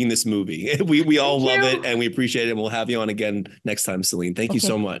for making this movie. We all love it and we appreciate it. And we'll have you on again next time, Celine. Thank you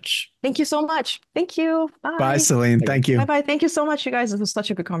so much. Thank you so much. Thank you. Bye. Bye, Celine. Thank you. Bye-bye. Thank you so much, you guys. This was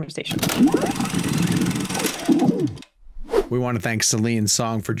such a good conversation. We want to thank Celine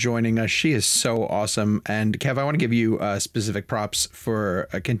Song for joining us. She is so awesome. And Kev, I want to give you specific props for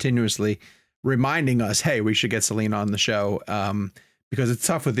continuously reminding us, hey, we should get Celine on the show, because it's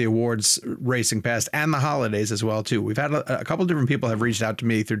tough with the awards racing past and the holidays as well, too. We've had a couple different people have reached out to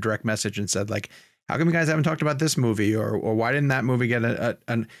me through direct message and said, like, how come you guys haven't talked about this movie, or why didn't that movie get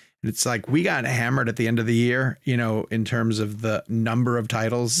an it's like we got hammered at the end of the year, you know, in terms of the number of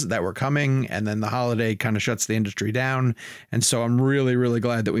titles that were coming, and then the holiday kind of shuts the industry down. And so I'm really, really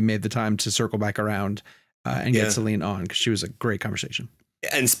glad that we made the time to circle back around and get Celine on, because she was a great conversation.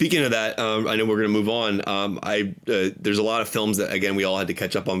 And speaking of that, I know we're going to move on. There's a lot of films that, again, we all had to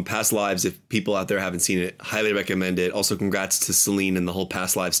catch up on. Past Lives, if people out there haven't seen it, highly recommend it. Also, congrats to Celine and the whole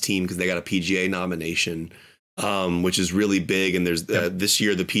Past Lives team, because they got a PGA nomination, which is really big. And there's this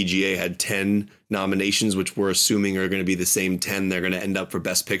year, the PGA had 10 nominations, which we're assuming are going to be the same 10 they're going to end up for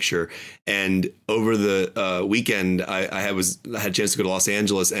Best Picture. And over the weekend, I had a chance to go to Los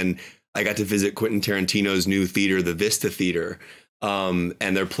Angeles, and I got to visit Quentin Tarantino's new theater, the Vista Theater. And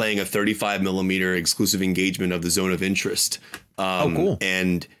they're playing a 35 millimeter exclusive engagement of The Zone of Interest. Oh, cool.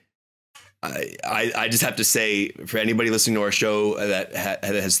 And I just have to say, for anybody listening to our show that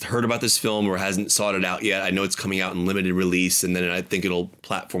has heard about this film or hasn't sought it out yet, I know it's coming out in limited release, and then I think it'll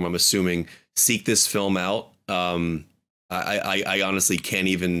platform, I'm assuming. Seek this film out. I honestly can't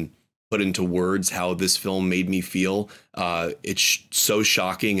even put into words how this film made me feel. It's so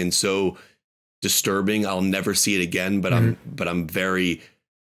shocking and so disturbing. I'll never see it again, but I'm very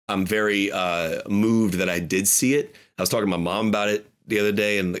moved that I did see it. I was talking to my mom about it the other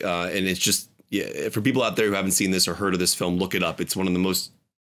day, and it's just, for people out there who haven't seen this or heard of this film, look it up. It's one of the most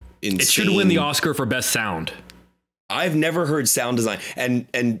insane. It should win the Oscar for best sound. I've never heard sound design.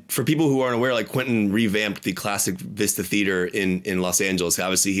 And for people who aren't aware, like, Quentin revamped the classic Vista Theater in Los Angeles.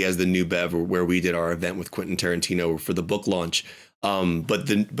 Obviously, he has the new Bev where we did our event with Quentin Tarantino for the book launch. But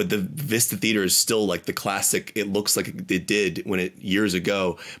the Vista Theater is still like the classic. It looks like it did years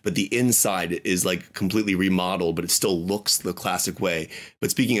ago, but the inside is like completely remodeled, but it still looks the classic way. But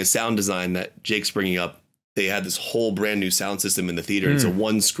speaking of sound design that Jake's bringing up, they had this whole brand new sound system in the theater. It's a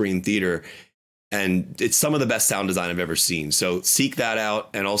one screen theater, and it's some of the best sound design I've ever seen. So seek that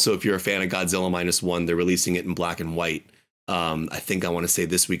out. And also, if you're a fan of Godzilla -1, they're releasing it in black and white. I think I want to say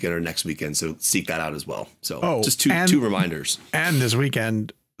this weekend or next weekend. So seek that out as well. So just two reminders. And this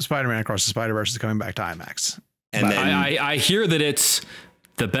weekend, Spider-Man Across the Spider-Verse is coming back to IMAX. And then I hear that it's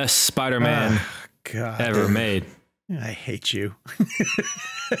the best Spider-Man ever made. I hate you.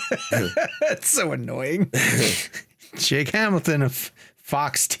 It's so annoying. Jake Hamilton of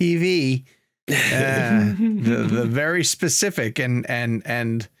Fox TV, the very specific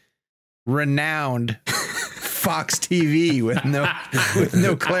and renowned Fox TV with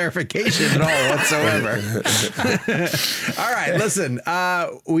no clarification at all whatsoever. All right, listen,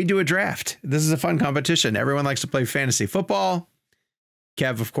 we do a draft. This is a fun competition. Everyone likes to play fantasy football.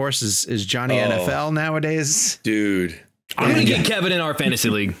 Kev, of course, is Johnny NFL nowadays. Dude, I'm going to get Kevin in our fantasy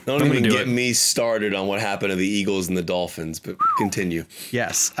league. Don't even get me started on what happened to the Eagles and the Dolphins, but continue.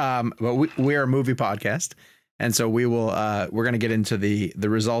 Yes, but we're a movie podcast. And so we're going to get into the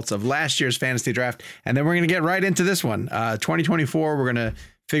results of last year's fantasy draft, and then we're going to get right into this one. 2024, we're going to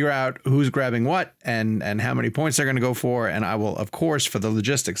figure out who's grabbing what and how many points they're going to go for. And I will, of course, for the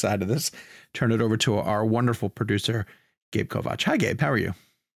logistics side of this, turn it over to our wonderful producer, Gabe Kovac. Hi, Gabe. How are you?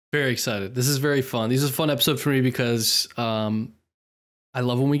 Very excited. This is very fun. This is a fun episode for me because I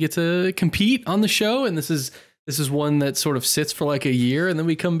love when we get to compete on the show. And this is one that sort of sits for like a year, and then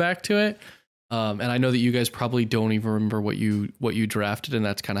we come back to it. And I know that you guys probably don't even remember what you drafted, and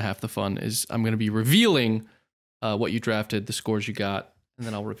that's kind of half the fun. Is I'm going to be revealing what you drafted, the scores you got, and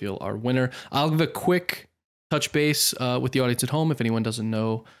then I'll reveal our winner. I'll give a quick touch base with the audience at home if anyone doesn't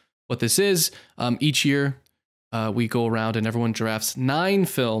know what this is. Each year, we go around and everyone drafts 9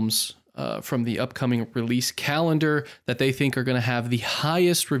 films from the upcoming release calendar that they think are going to have the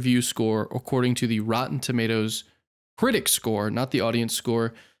highest review score according to the Rotten Tomatoes critic score, not the audience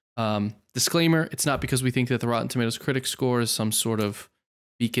score. Disclaimer, it's not because we think that the Rotten Tomatoes critic score is some sort of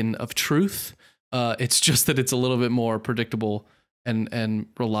beacon of truth. It's just that it's a little bit more predictable and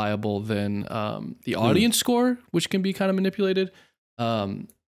reliable than the audience score, which can be kind of manipulated. So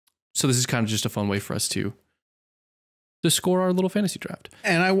this is kind of just a fun way for us to to score our little fantasy draft.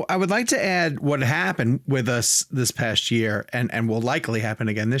 And I would like to add what happened with us this past year and will likely happen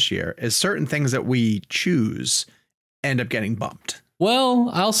again this year is certain things that we choose end up getting bumped. Well,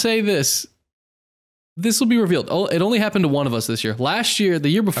 I'll say this. This will be revealed. Oh, it only happened to one of us this year. Last year, the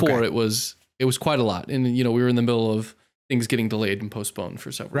year before, Okay. it was quite a lot. And, we were in the middle of things getting delayed and postponed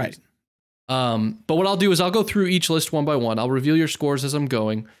for several reasons. But what I'll do is I'll go through each list one by one. I'll reveal your scores as I'm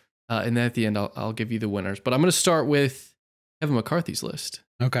going. And then at the end, I'll give you the winners. But I'm going to start with Kevin McCarthy's list.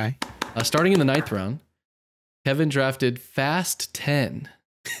 Okay. Starting in the 9th round, Kevin drafted Fast 10,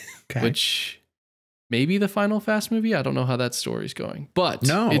 Okay. which may be the final Fast movie. I don't know how that story's going. But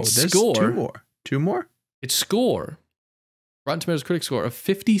No, its there's score, two more. its score, Rotten Tomatoes critic score of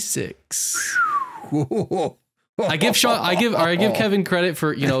 56. I give Kevin credit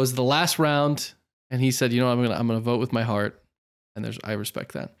for, it was the last round, and he said, I'm gonna vote with my heart, and I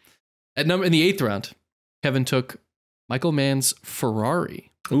respect that. In the 8th round, Kevin took Michael Mann's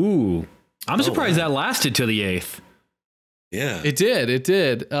Ferrari. Ooh, I'm surprised that lasted till the 8th. Yeah. It did.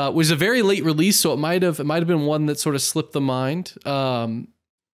 It was a very late release, so it might have been one that sort of slipped the mind.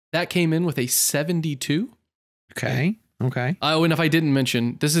 That came in with a 72. Okay. Oh, and if I didn't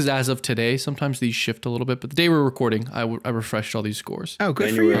mention, this is as of today. Sometimes these shift a little bit, but the day we're recording, I refreshed all these scores. Oh, good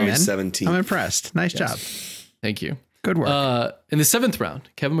for you, January man. 17th. I'm impressed. Nice job. Thank you. Good work. In the 7th round,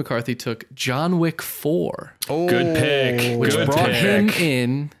 Kevin McCarthy took John Wick 4, Good pick. which Good brought pick. him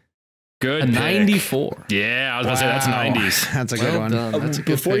in Good a pick. 94. Yeah, I was gonna say that's Wow. 90s. That's a good Well one. done. That's a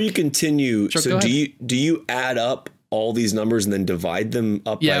good Before pick. you continue, Sure, so go do you add up all these numbers and then divide them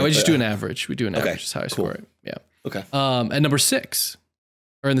up? Yeah, by, we just do an average. We do an Okay, average. That's how I cool. score it. Yeah. Okay. At number 6,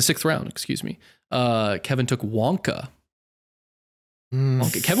 or in the 6th round, excuse me, Kevin took Wonka.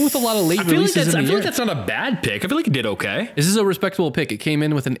 Kevin with a lot of late I feel releases in the like year. that's not a bad pick. I feel like he did okay. This is a respectable pick. It came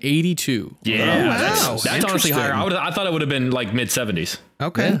in with an 82. Yeah, Oh, wow. that's honestly higher. Interesting. I thought it would have been like mid 70s.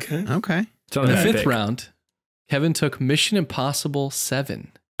 Okay. Yeah. Okay. It's not In a the bad 5th pick. round, Kevin took Mission Impossible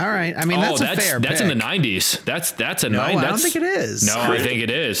 7. All right. I mean, that's a fair pick. That's in the 90s. That's a No, 9. I don't think it is. No, I think it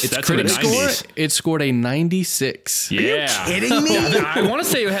is. Its That's in the critic score, 90s. it scored a 96. Yeah. Kidding me? I want to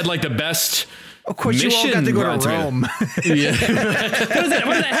say it had like the best. Of course, you all got to go Rotten to Tomato. Rome. Yeah.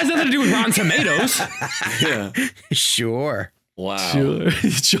 That has nothing to do with Rotten Tomatoes. Yeah. Sure. Wow. Sure.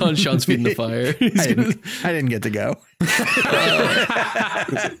 Sean's feeding the fire. I didn't get to go.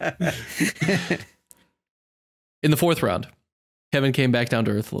 In the 4th round, Kevin came back down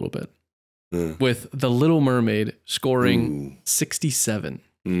to earth a little bit with The Little Mermaid scoring 67.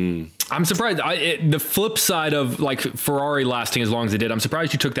 I'm surprised. The flip side of like Ferrari lasting as long as it did, I'm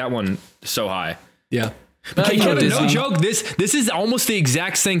surprised you took that one so high. Yeah. Okay, You know, Kevin, no Disney- joke. This is almost the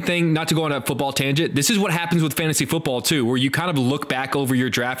exact same thing. Not to go on a football tangent. This is what happens with fantasy football too, where you kind of look back over your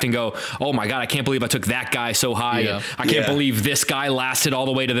draft and go, "Oh my god, I can't believe I took that guy so high. Yeah. I can't Yeah. believe this guy lasted all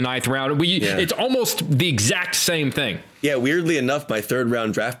the way to the 9th round." It's almost the exact same thing. Yeah, weirdly enough, my 3rd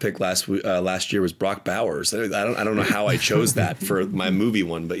round draft pick last year was Brock Bowers. I don't know how I chose that for my movie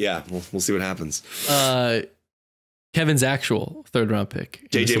one, but yeah, we'll see what happens. Kevin's actual 3rd round pick in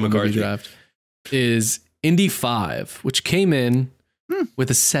J.J. the Movie McCarthy. draft is Indy 5, which came in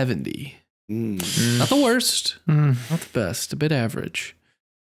with a 70. Not the worst, not the best, a bit average.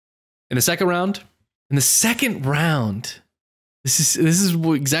 In the second round, this is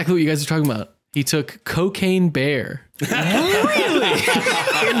exactly what you guys are talking about. He took Cocaine Bear. Really?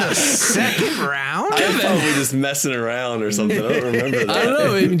 In the second round? I thought we were just messing around or something. I don't remember that. I don't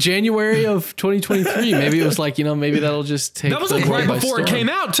know. In January of 2023, maybe it was like, maybe that'll just take That was the like world right by before it storm. came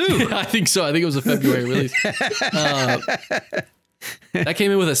out too. I think so. I think it was a February release. That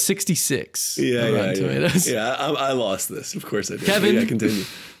came in with a 66. Yeah, on Rotten Tomatoes. Yeah, I lost this. Of course I did. Kevin. Yeah, continue.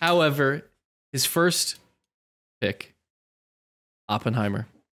 However, his first pick, Oppenheimer,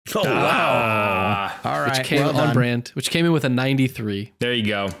 Oh, wow. All right. which came well on done. brand, which came in with a 93. There you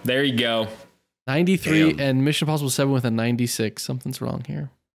go. 93 Damn. and Mission Impossible 7 with a 96. Something's wrong here.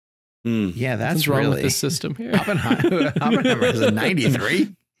 Yeah, that's Something's wrong really with this system here. Oppenheimer has a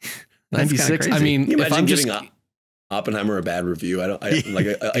 93. That's kinda 96. I crazy. mean, Can you if imagine I'm just giving Oppenheimer a bad review? I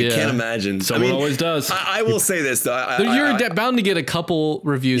Yeah. can't imagine. Someone always does. I will say this though. you're bound to get a couple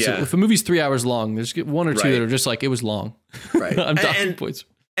reviews. Yeah. If a movie's 3 hours long, there's one or two Right. that are just like, it was long. Right. I'm talking and, points.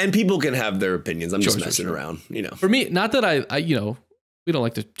 and people can have their opinions. I'm just Sure, messing sure. around, For me, not that I we don't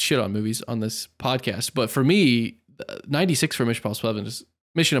like to shit on movies on this podcast, but for me, 96 for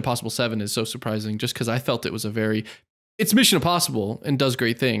Mission Impossible 7 is so surprising just because I felt it was it's Mission Impossible and does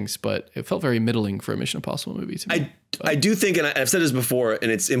great things, but it felt very middling for a Mission Impossible movie to me. I do think, and I've said this before,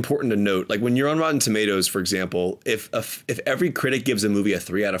 and it's important to note, like when you're on Rotten Tomatoes, for example, if every critic gives a movie a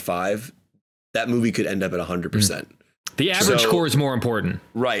 3 out of 5, that movie could end up at 100%. The average score is more important.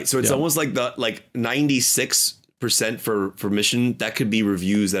 Right. So it's almost like the 96% for Mission. That could be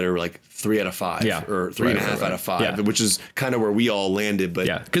reviews that are like 3 out of 5 or 3.5 out of 5, which is kind of where we all landed.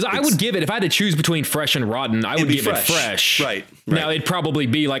 But because I would give it, if I had to choose between fresh and rotten, I would give it fresh. Right. Now it'd probably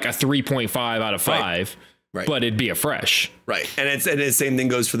be like a 3.5 out of 5. Right. But it'd be a fresh. Right. And the same thing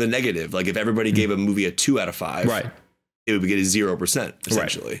goes for the negative. Like if everybody gave a movie a 2 out of 5, it would get a 0%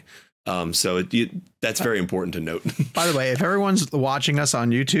 essentially. So that's very important to note. By the way, if everyone's watching us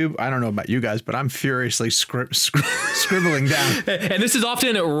on YouTube, I don't know about you guys, but I'm furiously scribbling down. And this is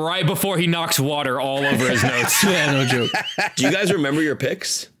often right before he knocks water all over his notes. Yeah, no joke. Do you guys remember your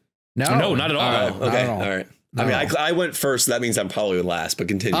picks? No, not at all. Okay. All right. I mean, I went first. So that means I'm probably last, but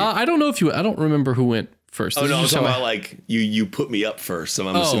continue. I don't know I don't remember who went first. Oh, no, I'm talking about like you put me up first. So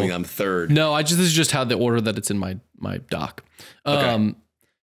I'm assuming I'm third. No, this is just how the order that it's in my doc. Okay.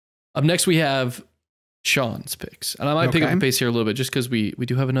 Up next, we have Sean's picks. And I might pick up the pace here a little bit just because we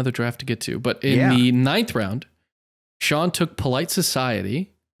do have another draft to get to. But in the 9th round, Sean took Polite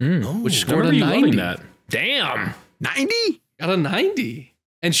Society, which scored a 90. That. Damn. 90? Got a 90.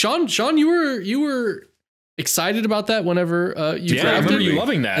 And Sean, you were excited about that whenever you drafted. I remember you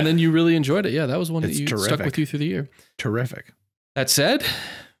loving that. And then you really enjoyed it. Yeah, that was one that stuck with you through the year. Terrific. That said,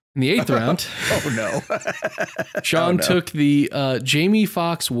 in the 8th round, Sean took the Jamie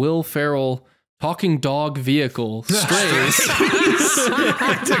Foxx, Will Ferrell talking dog vehicle Strays,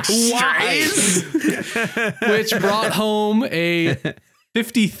 which brought home a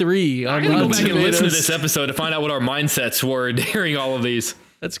 53 on I'm gonna Rotten go back and listen to Tomatoes. this episode to find out what our mindsets were during all of these.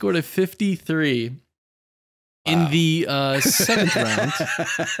 That scored a 53. In the 7th round,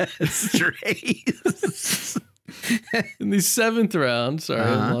 Strays. in the 7th round, sorry,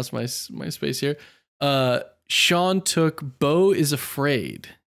 I lost my space here. Sean took Beau is Afraid,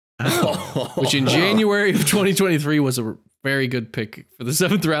 which in January of 2023 was a very good pick for the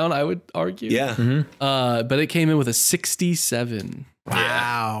 7th round, I would argue. Yeah. But it came in with a 67.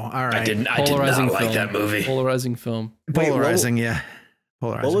 Wow. All right. I did not like that movie. Polarizing film. Polarizing, yeah.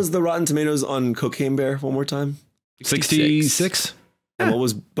 Polarizing. What was the Rotten Tomatoes on Cocaine Bear one more time? 66. And what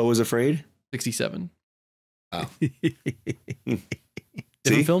was Beau was Afraid? 67. Wow.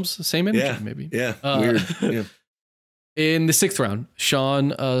 Different films, same energy, maybe. Yeah. Weird. Yeah. In the 6th round,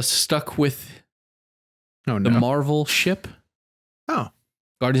 Sean stuck with the Marvel ship. Oh.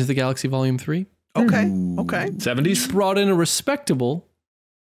 Guardians of the Galaxy Volume 3. Okay. Ooh. Okay. 70s? Brought in a respectable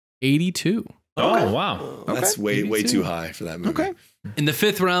 82. Oh, wow. Okay. That's way too high for that movie. Okay. In the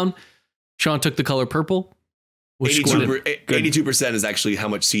 5th round, Sean took The Color Purple. 82% is actually how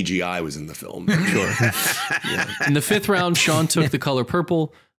much CGI was in the film. Sure. Yeah. In the 5th round, Sean took The Color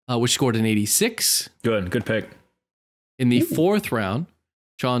Purple, which scored an 86. Good pick. In the 4th round,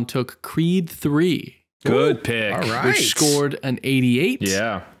 Sean took Creed 3. Good pick. All right. Which scored an 88.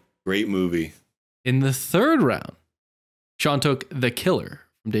 Yeah. Great movie. In the 3rd round, Sean took The Killer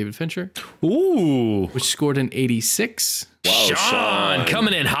from David Fincher. Ooh. Which scored an 86. Wow, Sean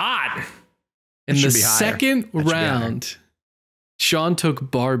coming in hot. In the 2nd round, Sean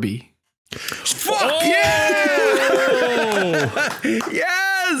took Barbie. Fuck yeah!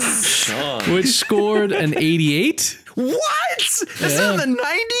 Yes! Sean. Which scored an 88. What? That's in the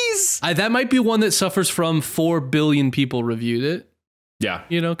 90s? That might be one that suffers from 4 billion people reviewed it. Yeah.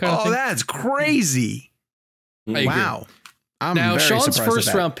 You know, kind of thing. That's crazy. Wow. Now, Sean's surprised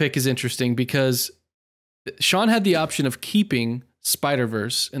first round pick is interesting because Sean had the option of keeping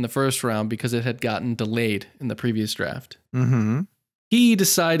Spider-Verse in the 1st round because it had gotten delayed in the previous draft. Mm-hmm. He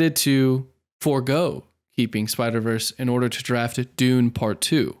decided to forego keeping Spider-Verse in order to draft Dune Part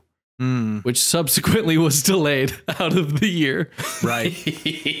 2, which subsequently was delayed out of the year. Right.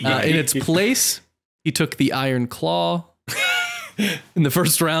 In its place, he took the Iron Claw in the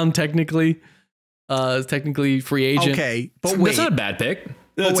 1st round, technically free agent. Okay, but That's not a bad pick.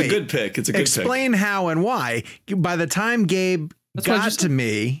 No, it's a good pick. It's a good pick. Explain how and why. By the time Gabe got to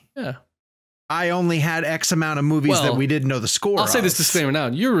me, I only had X amount of movies that we didn't know the score I'll say of. this disclaimer now.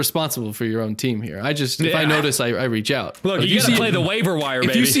 You're responsible for your own team here. If I notice, I reach out. Look, you gotta play the waiver wire,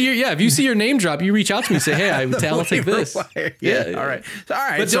 baby. If you see your name drop, you reach out to me and say, hey, I'll take this. Yeah. All right.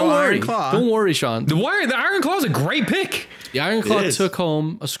 But so don't worry. Iron Claw. Don't worry, Sean. The Iron Claw is a great pick. The Iron Claw took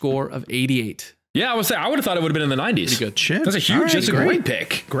home a score of 88. Yeah, I would have thought it would have been in the 90s. Pretty good. Shit. That's a great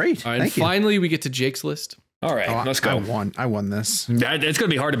pick. Great. All right, and finally, we get to Jake's list. All right, let's go. I won this. It's going to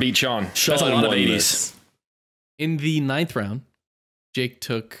be hard to beat Sean. That's a lot of 80s. In the 9th round, Jake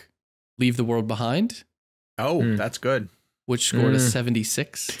took Leave the World Behind. Oh, that's good. Which scored a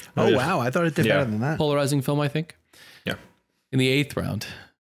 76. Oh, wow. I thought it did better than that. Polarizing film, I think. Yeah. In the 8th round,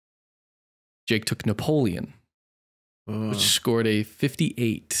 Jake took Napoleon. which scored a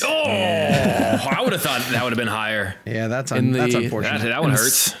 58. Oh, I would have thought that would have been higher. Yeah, that's that's unfortunate. That one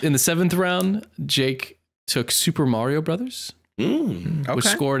hurts. In the 7th round, Jake took Super Mario Brothers, which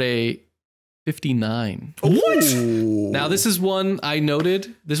scored a 59. What? Now, this is one I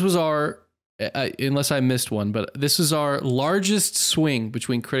noted. This was our, unless I missed one, but this is our largest swing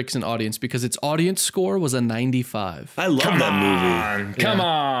between critics and audience because its audience score was a 95. I love that movie. Come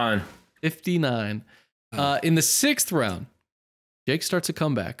on. 59. In the 6th round, Jake starts a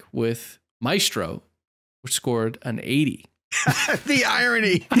comeback with Maestro, which scored an 80. The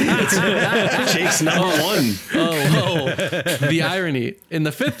irony. Jake's number one. The irony. In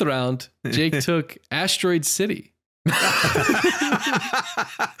the 5th round, Jake took Asteroid City.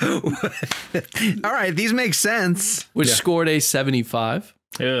 All right, these make sense. Which scored a 75.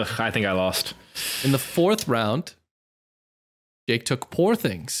 Ugh, I think I lost. In the 4th round, Jake took Poor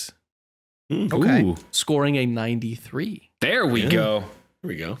Things. Okay. Ooh, Scoring a 93. there we go. Here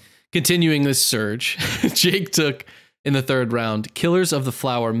we go. Continuing this surge, Jake took, in the 3rd round, Killers of the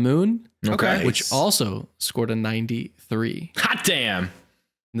Flower Moon, Okay. which also scored a 93. Hot damn.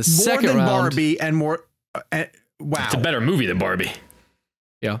 In the More 2nd than round, Barbie and more. Wow. It's a better movie than Barbie.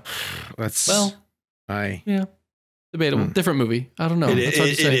 yeah, That's well, yeah. debatable. Different movie. I don't know. It's hard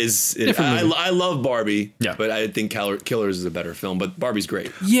to say. It is. Different movie. I love Barbie, Yeah. but I think Killers is a better film. But Barbie's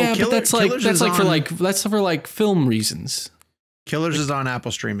great. Yeah, Well, but that's like Killers that's is like for on- like that's for like film reasons. Killers is on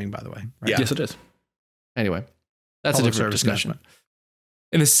Apple streaming, by the way. Right? Yeah. Yes, it is. Anyway, that's a Public different service discussion. announcement.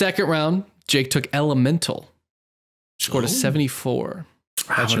 In the 2nd round, Jake took Elemental, scored a 74.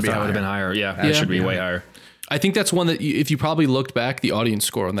 That should be would have been higher. Yeah, that Yeah. should be way higher. I think that's one that if you probably looked back, the audience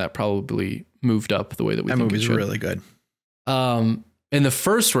score on that probably moved up the way that we That think it movie's should. really good. In the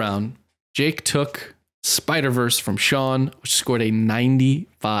 1st round, Jake took Spider-Verse from Sean, which scored a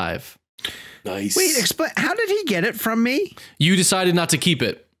 95. Nice. Wait, explain. How did he get it from me? You decided not to keep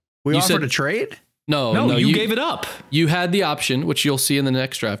it. We You offered said- a trade. No, you gave it up. You had the option, which you'll see in the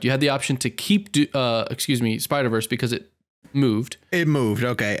next draft. You had the option to keep, Spider-Verse because it moved. It moved.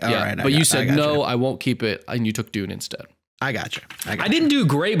 Okay. All right. But you said, no, I won't keep it. And you took Dune instead. I got you. I didn't do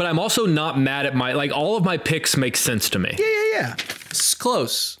great, but I'm also not mad at like all of my picks make sense to me. Yeah. It's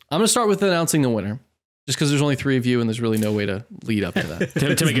close. I'm going to start with announcing the winner. Just because there's only 3 of you and there's really no way to lead up to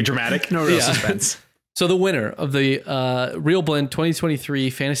that. to make it dramatic. No real suspense. So the winner of the Real Blend 2023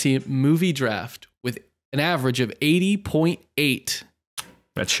 Fantasy Movie Draft with an average of 80.8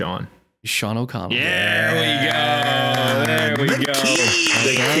 That's Sean. is Sean O'Connell. There we go.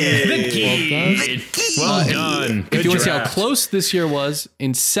 The key. Well done. If Good you want to see how draft. close this year was,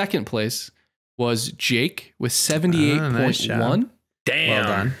 in 2nd place was Jake with 78.1. nice job. Damn. Well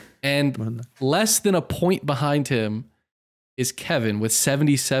done. And less than a point behind him is Kevin with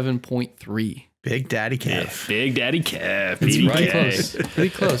 77.3. Big Daddy Kev. Big Daddy Kev. Pretty BDK. close. Pretty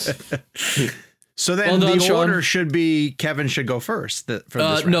close. So then Well done, the Sean. order should be Kevin should go first for this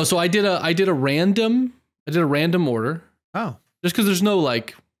round. No, so I did a random order Oh. just because there's no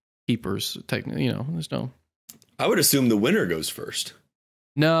like keepers. Technically, there's no. I would assume the winner goes first.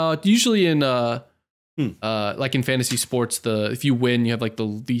 No, usually in like in fantasy sports, if you win, you have like the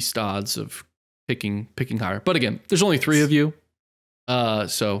least odds of picking higher. But again, there's only 3 of you,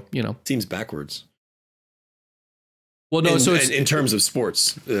 so Seems backwards. Well, no, so it's in terms of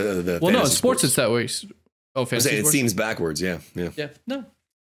sports. no, in fantasy sports it's that way. Oh, I'm fantasy saying it sports? seems backwards. Yeah. Yeah, no.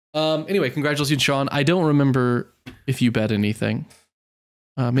 Anyway, congratulations, Sean. I don't remember if you bet anything.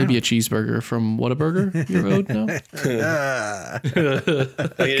 Maybe a cheeseburger from Whataburger you owed? No.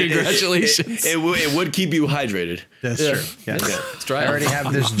 Congratulations. It would keep you hydrated. That's Yeah. true. Yes. It's dry. I already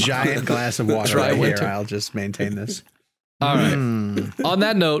have this giant glass of water Try right here. winter. I'll just maintain this. All right. On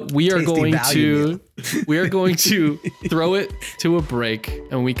that note, we are Tasty going value to throw it to a break,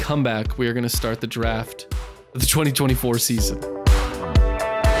 and when we come back, we are going to start the draft of the 2024 season.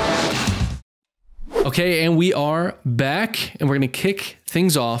 Okay, and we are back, and we're going to kick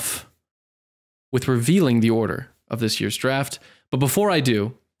things off with revealing the order of this year's draft. But before I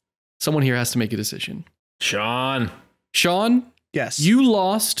do, someone here has to make a decision. Sean. Sean, Yes. you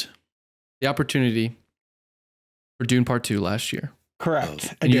lost the opportunity for Dune Part 2 last year.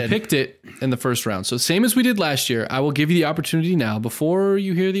 correct. I And you did. picked it in the 1st round. So same as we did last year, I will give you the opportunity now before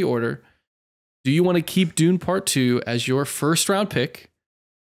you hear the order. Do you want to keep Dune Part 2 as your 1st round pick?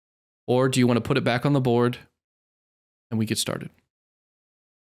 Or do you want to put it back on the board and we get started?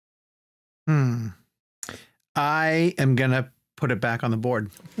 I am going to put it back on the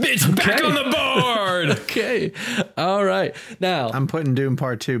board. It's back on the board. Okay. All right. Now, I'm putting Doom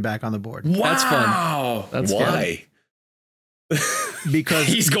Part 2 back on the board. That's fun. Wow. that's Why? because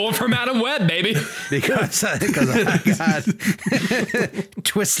He's going for Madam Web, baby. because I got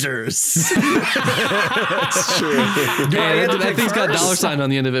Twisters. That's true. That thing's got $sign on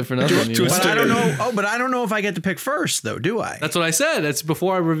the end of it for nothing. You know? But I don't know. Oh, but I don't know if I get to pick first, though. Do I? That's what I said. That's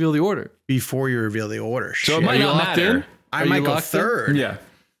before I reveal the order. Before you reveal the order. So it Shit. might not locked matter. in? I Are might you go locked in? third. Yeah.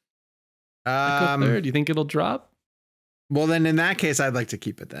 Go third. Do you think it'll drop? Well, then in that case, I'd like to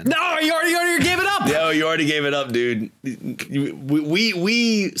keep it then. No, you already gave it up. Yo, you already gave it up, dude.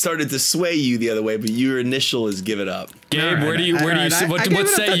 We started to sway you the other way, but your initial is give it up. Gabe, All where do you right, what gave it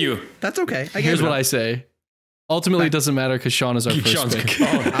say up. you? That's okay. Here's what I say. Ultimately, it doesn't matter because Sean is our first Sean's pick.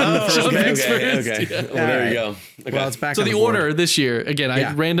 I'm the first Sean pick. picks first. Okay. Yeah. Well, there you go. Okay. Well, it's back. So on the board. order this year, again,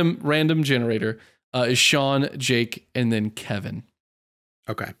 Yeah. I random generator is Sean, Jake, and then Kevin.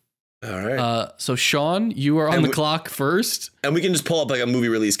 Okay. All right. So Sean, you are on And the clock first. And we can just pull up like a movie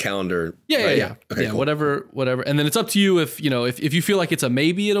release calendar. Yeah, right? yeah. Okay, cool. Whatever. And then it's up to you if you feel like it's a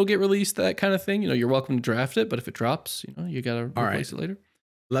maybe it'll get released, that kind of thing. You're welcome to draft it, but if it drops, you got to replace it later.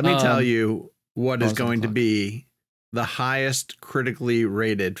 Let me tell you what is pause on the going to clock. be the highest critically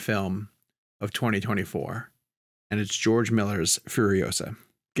rated film of 2024, and it's George Miller's Furiosa.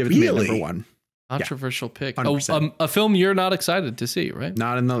 Give it to me at Really? number one. Controversial pick. 100%. A film you're not excited to see, right?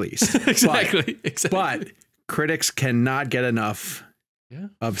 Not in the least. Exactly. But critics cannot get enough Yeah.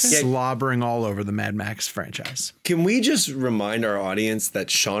 of slobbering all over the Mad Max franchise. Can we just remind our audience that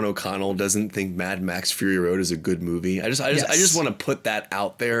Sean O'Connell doesn't think Mad Max Fury Road is a good movie? I just want to put that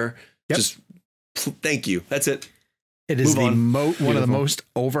out there. Yep. Thank you. That's it. It is Move the on. one of the most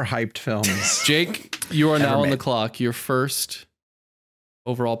overhyped films. Jake, you are Ever now on the made. clock. Your first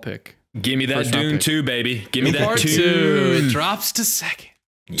overall pick. Give me that First round Dune pick. 2, baby. Give me that Part 2. Dune. It drops to second.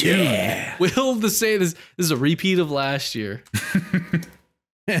 Yeah. Will to say this is a repeat of last year.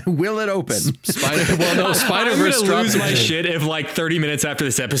 Will it open? Spider-Verse I'm gonna dropped lose to my second. shit if like 30 minutes after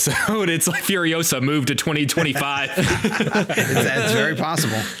this episode, it's like Furiosa moved to 2025. That's very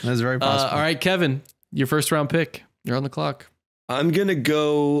possible. That's very possible. All right, Kevin, your first round pick. You're on the clock. I'm going to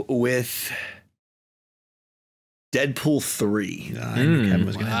go with Deadpool 3. I knew Kevin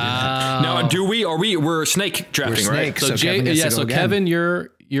was going to do that. Now, we're snake drafting, We're right? snake. So, So Kevin Jay, gets to go so again. Kevin,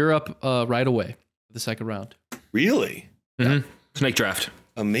 you're up right away for the second round. Really? Mhm. Snake draft.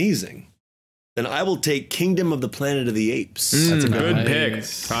 Amazing. Then I will take Kingdom of the Planet of the Apes. That's a good nice. pick.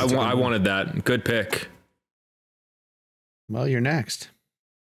 That's I wanted that. Good pick. Well, you're next.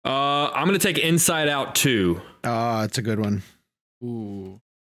 I'm gonna take Inside Out 2. Oh, it's a good one. Ooh.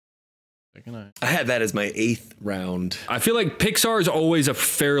 Second eye. I had that as my 8th round. I feel like Pixar is always a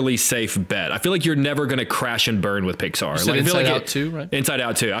fairly safe bet. I feel like you're never gonna crash and burn with Pixar. So Like, I feel Inside like Out 2, right? Inside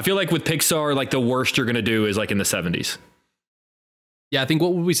Out 2. I feel like with Pixar, like the worst you're gonna do is like in the 70s. Yeah, I think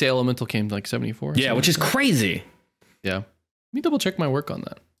what would we say? Elemental came like 74. or Yeah, which is something like crazy. that? Yeah. Let me double check my work on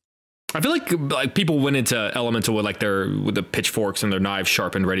that. I feel like people went into Elemental with with the pitchforks and their knives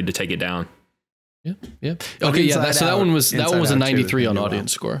sharpened, ready to take it down. Yeah. Yeah. But Okay. Yeah. Inside So that Out- one was Inside a Out 2 is 93 on gonna do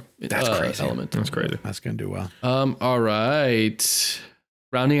audience score. That's crazy. Elemental. That's crazy. That's going to do well. All right.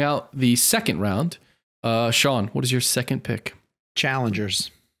 Rounding out the second round. Sean, what is your second pick?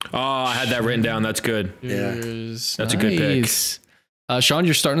 Challengers. Oh, I had that written down. That's good. Yeah. That's a good pick. Sean,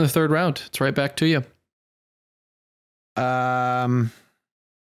 you're starting the third round. It's right back to you.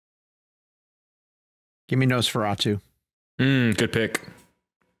 Give me Nosferatu. Good pick.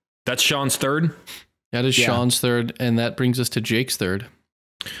 That's Sean's third. That is Yeah. Sean's third, and that brings us to Jake's third.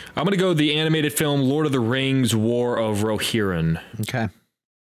 I'm going to go the animated film Lord of the Rings War of Rohirrim. Okay.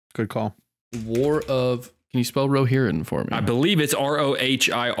 Good call. War of. Can you spell Rohirrim for me? I believe it's Rohirrim.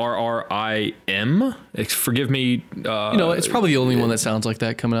 Forgive me. It's probably the only one that sounds like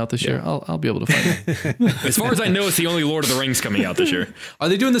that coming out this year. I'll be able to find it. As far as I know, it's the only Lord of the Rings coming out this year. Are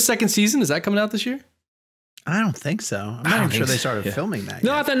they doing the second season? Is that coming out this year? I don't think so. I'm I not don't even sure think they so. started Yeah. filming that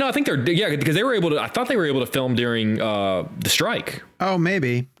No, yet. I think they're because they were able to. I thought they were able to film during the strike. Oh,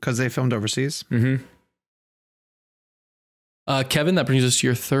 maybe because they filmed overseas. Mm-hmm. Kevin, that brings us to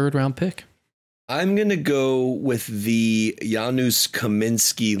your third round pick. I'm going to go with the Janusz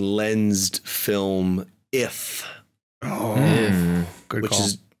Kaminski lensed film If, Oh, good which call.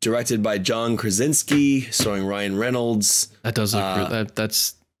 is directed by John Krasinski, starring Ryan Reynolds. That does look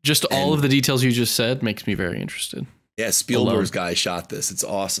that's just all of the details you just said makes me very interested. Yeah, Spielberg's guy shot this. It's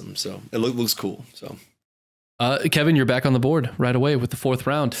awesome. So it looks cool. So Kevin, you're back on the board right away with the fourth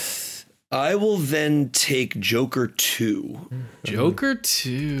round. I will then take Joker 2. Joker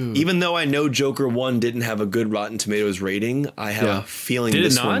 2. Even though I know Joker 1 didn't have a good Rotten Tomatoes rating, I have a feeling Did it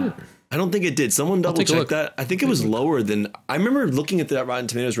this not? one. I don't think it did. Someone double take a check look. that. I think it was lower than. I remember looking at that Rotten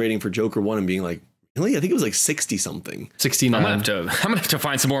Tomatoes rating for Joker 1 and being like, Really? I think it was like 60 something. 69. I'm gonna have to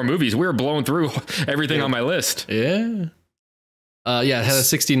find some more movies. We were blowing through everything on my list. Yeah. Yeah, it had a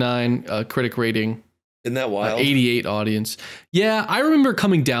 69 critic rating. Isn't that wild? 88 audience. Yeah, I remember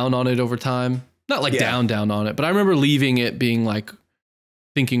coming down on it over time. Not like down on it, but I remember leaving it being like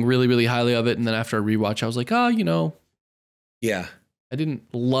thinking really, really highly of it. And then after a rewatch, I was like, oh, you know. Yeah. I didn't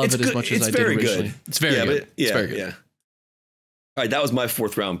love it as much as I did originally. Good. It's very good. It's very good. Yeah. All right, that was my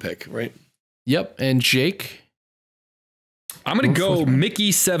 4th round pick, right? Yep. And Jake? I'm going to go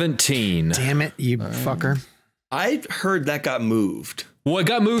Mickey 17. Damn it, you fucker. I heard that got moved. Well, it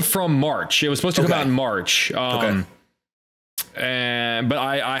got moved from March. It was supposed to come out in March. Okay. But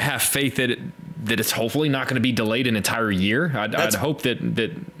I have faith that it's hopefully not going to be delayed an entire year. I'd hope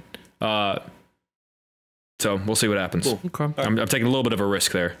that so we'll see what happens. Cool. Okay. I'm taking a little bit of a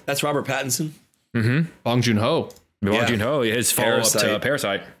risk there. That's Robert Pattinson. Mm-hmm. Bong Joon-ho. Bong Joon-ho, his follow-up to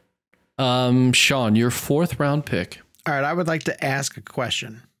Parasite. Sean, your 4th round pick. All right, I would like to ask a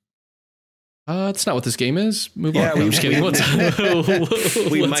question. That's not what this game is. Move on. Yeah, No, I'm just kidding.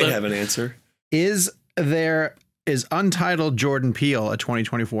 We might have an answer. Is Untitled Jordan Peele a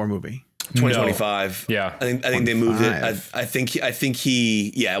 2024 movie? 2025. No. Yeah. I think they moved it. I think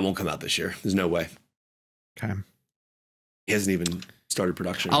he it won't come out this year. There's no way. Okay. He hasn't even started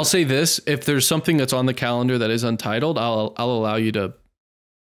production. I'll say this. If there's something that's on the calendar that is untitled, I'll allow you to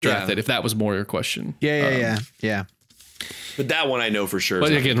draft it if that was more your question. Yeah. But that one I know for sure.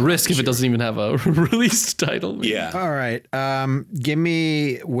 But again, risk if it doesn't even have a released title. Yeah. All right. Give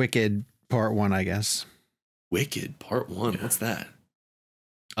me Wicked Part 1, I guess. Wicked Part 1. What's that?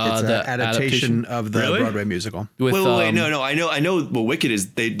 It's the an adaptation of the Broadway musical. With, wait, no. I know what Wicked is.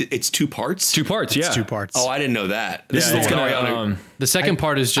 It's 2 parts. 2 parts, yeah. It's 2 parts. Oh, I didn't know that. This is it's gonna the second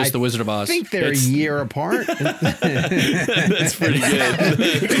part is just the Wizard of Oz. I think they're a year apart. That's pretty good.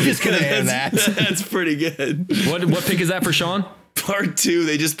 You're just gonna add that. That's pretty good. What pick is that for Sean? Part 2,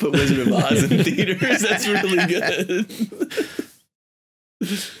 they just put Wizard of Oz in theaters. That's really good.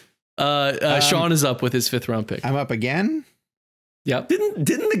 Sean is up with his 5th round pick. I'm up again. Yep. Didn't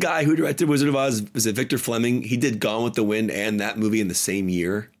the guy who directed Wizard of Oz, was it Victor Fleming? He did Gone with the Wind and that movie in the same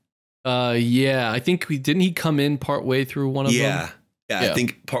year. Yeah, I think didn't he come in part way through one of them? Yeah, I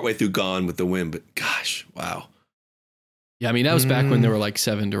think partway through Gone with the Wind. But gosh, wow. Yeah, I mean that was back when there were like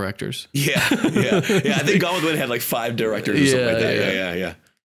 7 directors. Yeah. I think Gone with the Wind had like 5 directors or something like that.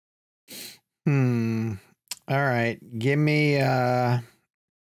 Yeah. All right, give me.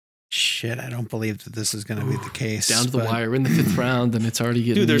 Shit, I don't believe that this is going to be the case. Down to the wire. We're in the 5th round, and it's already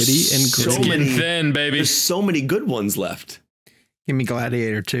getting there's nitty and so gritty. many thin, baby. There's so many good ones left. Give me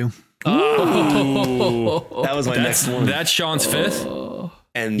Gladiator 2. Oh, that was my next one. That's Sean's 5th.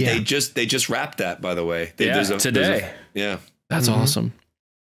 And they just wrapped that, by the way. Today. That's awesome.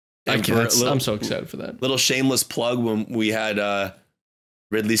 And I'm so excited for that. Little shameless plug, when we had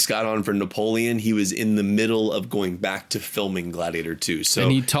Ridley Scott on for Napoleon, he was in the middle of going back to filming Gladiator 2. So,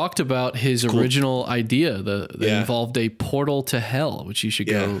 and he talked about his original idea that involved a portal to hell, which you should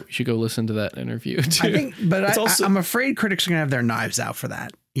go listen to that interview too. I think, but I'm afraid critics are going to have their knives out for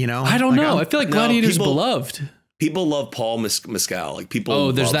that. You know, I don't know. I feel like Gladiator's beloved. People love Paul Mescal. Like people.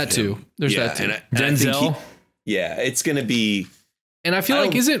 Oh, there's love that too. him. There's that too. And I think Denzel. it's going to be. And I feel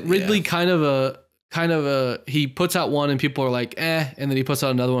like isn't Ridley kind of a he puts out one and people are like and then he puts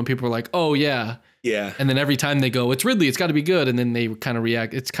out another one and people are like, oh yeah, and then every time they go, it's Ridley, it's got to be good, and then they kind of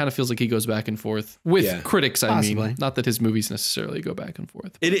react. It kind of feels like he goes back and forth with critics. I mean, not that his movies necessarily go back and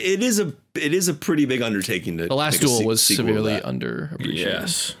forth. It is a pretty big undertaking. The Last Duel was severely underappreciated.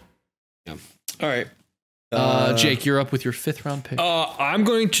 Yes. Yeah. All right. Jake, you're up with your 5th round pick. I'm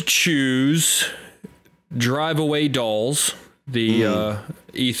going to choose Drive Away Dolls, the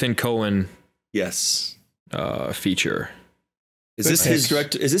Ethan Coen feature. Is this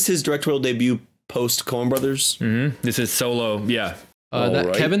his directorial debut post Coen Brothers? Mm-hmm. This is solo. Yeah.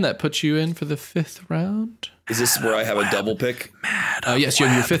 Kevin, that puts you in for the 5th round. Is this where I have a double pick? Yes, you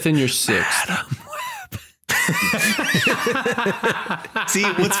have your 5th and your 6th. See,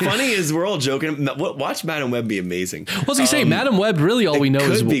 what's funny is we're all joking. Watch Madam Web be amazing. Well, I was gonna say, Madam Web. Really, all we know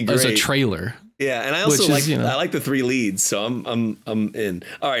is a trailer. Yeah, and I also I like the 3 leads, so I'm in.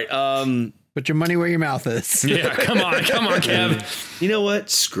 All right. Put your money where your mouth is. Yeah, come on, Kev. You know what?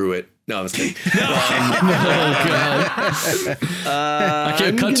 Screw it. No, I was kidding. I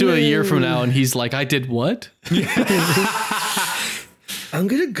can't cut to a year from now, and he's like, "I did what?" I'm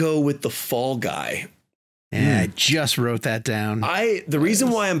gonna go with The Fall Guy. Yeah, I just wrote that down. The reason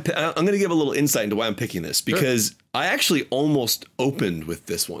why I'm going to give a little insight into why I'm picking this, because I actually almost opened with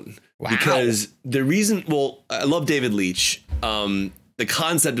this one. Wow. Because the reason, I love David Leitch. The the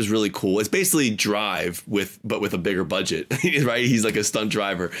concept is really cool. It's basically Drive but with a bigger budget, right? He's like a stunt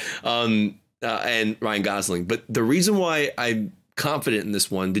driver, and Ryan Gosling. But the reason why I'm confident in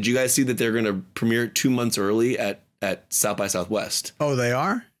this one, did you guys see that they're going to premiere 2 months early at South by Southwest? Oh, they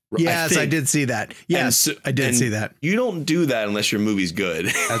are? Yes, I did see that. Yes, I did see that. You don't do that unless your movie's good.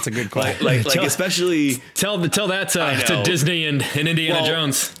 That's a good call. like especially tell that to Disney and Indiana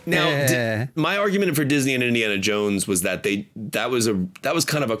Jones. Now, my argument for Disney and Indiana Jones was that that was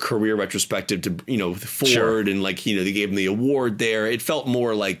kind of a career retrospective to Ford, and like they gave him the award there. It felt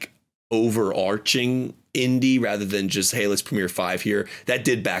more like overarching indie rather than just, hey, let's premiere 5 here. That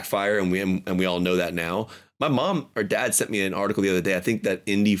did backfire, and we all know that now. My mom or dad sent me an article the other day. I think that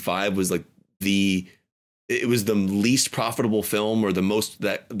Indy 5 was like it was the least profitable film, or the most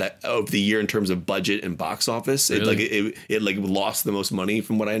that of the year in terms of budget and box office. Really? It lost the most money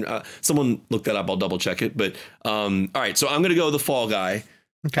from what I someone looked that up. I'll double check it. But all right, so I'm gonna go The Fall Guy.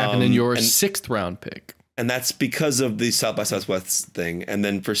 Okay, and then your 6th round pick, and that's because of the South by Southwest thing. And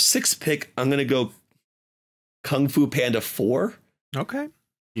then for 6th pick, I'm gonna go Kung Fu Panda 4. Okay,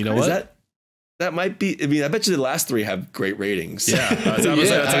 you know what? That might be. I mean, I bet you the last 3 have great ratings. Yeah,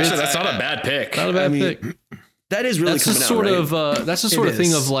 that's not a bad pick. Not a bad pick. That is really that's coming out, right? That's the sort of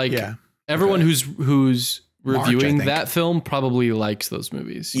thing of like everyone who's reviewing that film probably likes those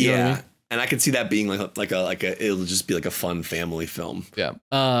movies. You know what I mean? And I could see that being like a it'll just be like a fun family film. Yeah.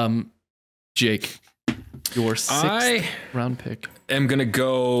 Jake, your 6th round pick. I'm gonna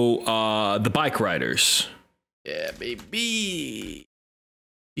go The Bike Riders. Yeah, baby.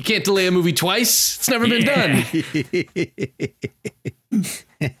 You can't delay a movie twice. It's never been done.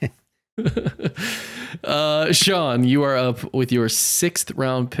 Sean, you are up with your 6th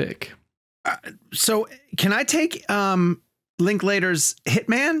round pick. So can I take Linklater's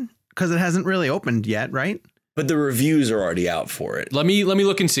Hitman? Because it hasn't really opened yet, right? But the reviews are already out for it. Let me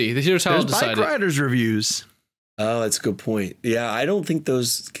look and see. Here's how I'll decide. Bike Riders reviews. Oh, that's a good point. Yeah, I don't think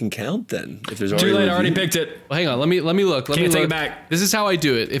those can count then. If there's already too late, I already picked it. Well, hang on, let me look. Let me take look. it back. This is how I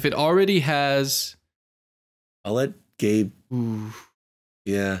do it. If it already has, I'll let Gabe. Ooh.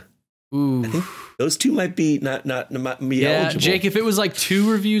 Yeah. Ooh. I think those 2 might be not eligible. Jake, if it was like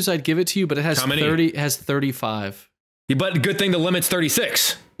 2 reviews, I'd give it to you, but it has 30. It has 35. Yeah, but good thing the limit's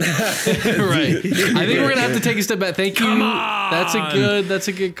 36. Right. I think we're gonna have to take a step back. Thank you. Come on. That's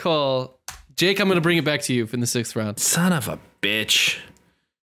a good call. Jake, I'm gonna bring it back to you in the 6th round. Son of a bitch.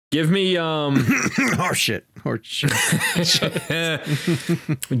 Give me Horseshit.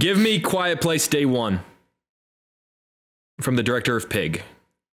 Give me Quiet Place Day 1 from the director of Pig.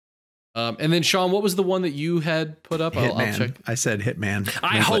 And then Sean, what was the one that you had put up? I'll check. I said Hitman.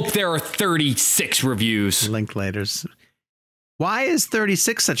 I hope there are 36 reviews. Linklaters. Why is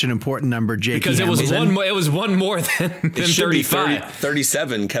 36 such an important number, Jake? Because it was one more than 35.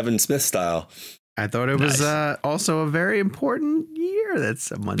 37, Kevin Smith style. I thought it was also a very important year that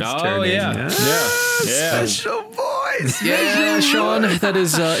someone's turning. Yeah. Special boys. Yeah, Sean, that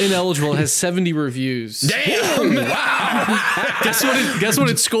is ineligible. It has 70 reviews. Damn! Wow. Guess what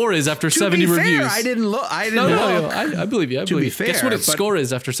its score is after 70 reviews? I didn't look. I believe you. To be fair, guess what its score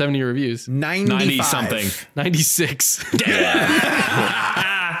is after 70 reviews? 90 something. 96.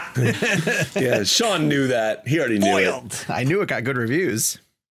 Yeah, Sean knew that. He already knew it. I knew it got good reviews.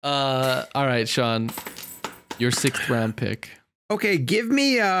 All right, Sean, your 6th round pick. Okay, give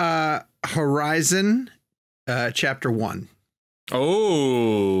me Horizon Chapter 1.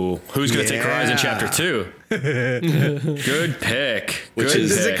 Oh, who's going to take Horizon Chapter 2? Good pick.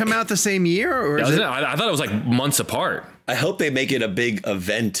 Does it come out the same year? Or is it? I thought it was like months apart. I hope they make it a big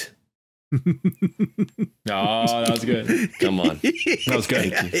event. Oh, that was good. Come on. That was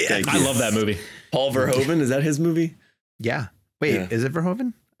good. Thank you. I love that movie. Paul Verhoeven, is that his movie? Yeah. Wait, is it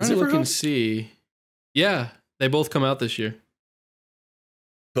Verhoeven? Let's look and see. Yeah, they both come out this year.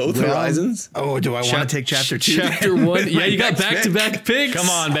 Both Horizons? Oh, do I want to take Chapter 2? Chapter 1. Yeah, you got back-to-back picks. Come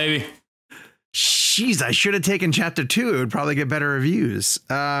on, baby. Jeez, I should have taken Chapter 2. It would probably get better reviews.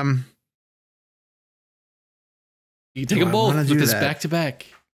 You can take them both with this back-to-back.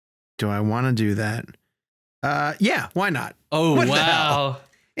 Do I want to do that? Yeah, why not? Oh, wow.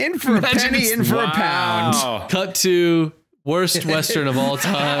 In for a penny, in for a pound. Cut to worst Western of all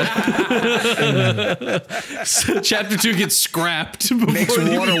time. So Chapter 2 gets scrapped. Makes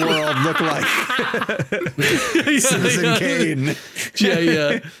Waterworld look like Citizen Kane.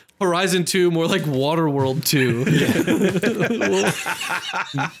 Yeah. Horizon 2, more like Waterworld 2.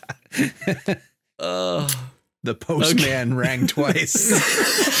 The postman rang twice.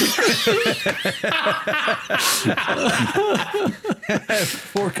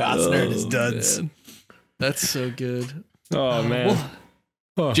 Poor Costner and his duds. Man. That's so good. Oh, man.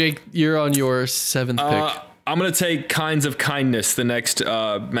 Jake, you're on your 7th pick. I'm going to take Kinds of Kindness, the next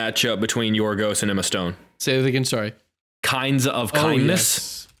matchup between Yorgos and Emma Stone. Say it again, sorry. Kinds of Kindness.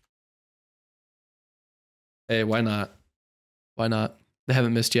 Yes. Hey, why not? Why not? They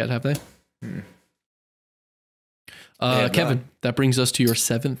haven't missed yet, have they? Kevin, that brings us to your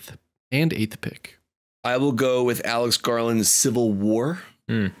 7th and 8th pick. I will go with Alex Garland's Civil War.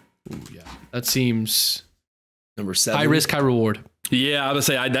 Ooh, yeah. That seems Number 7. high risk, high reward. Yeah, I would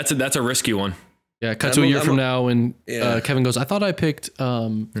say that's a risky one. Yeah, cut to a year from now when Kevin goes, I thought I picked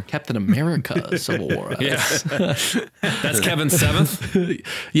Captain America Civil War. Yeah. That's Kevin's 7th.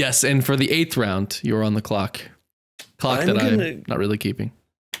 Yes, and for the 8th round, you're on the clock. I'm not really keeping.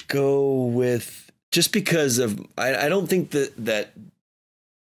 Go with, just because of, I don't think that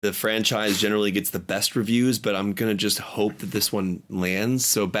the franchise generally gets the best reviews, but I'm going to just hope that this one lands.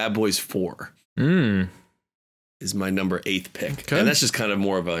 So Bad Boys 4 is my number 8th pick. Okay. And that's just kind of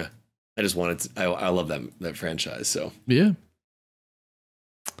more of a, I just wanted to, I love that franchise. So yeah.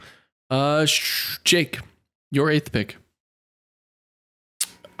 Jake, your 8th pick.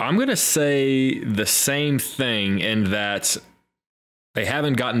 I'm going to say the same thing in that they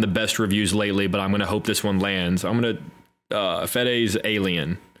haven't gotten the best reviews lately, but I'm going to hope this one lands. I'm going to Fede's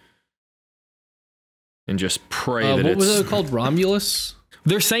Alien and just pray that what was it called? Romulus?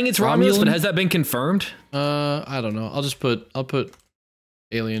 They're saying it's Romulus, but has that been confirmed? I don't know. I'll put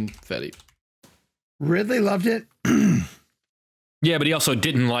Alien Fede. Ridley loved it. Yeah, but he also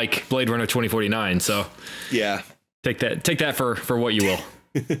didn't like Blade Runner 2049, so yeah. Take that for what you will.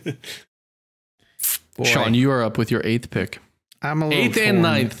 Sean, you are up with your 8th pick. I'm a little 8th and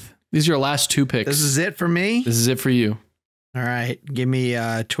 9th. These are your last 2 picks. This is it for me? This is it for you. All right. Give me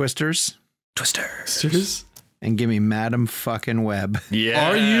Twisters. Twisters. And give me Madam fucking Web. Yeah.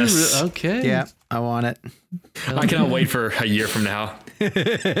 Are you? Okay. Yeah, I want it. I cannot wait for a year from now.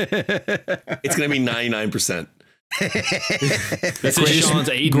 It's going to be 99%. This is Sean's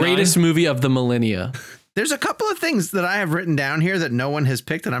greatest movie of the millennia. There's a couple of things that I have written down here that no one has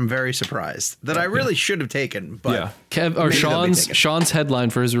picked, and I'm very surprised that I really should have taken. But Sean's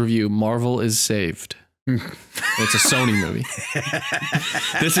headline for his review: Marvel is saved. It's a Sony movie.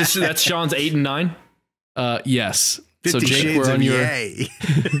 That's Sean's 8 and 9. Yes. 50 So Jake, Shades we're on of your. Yay.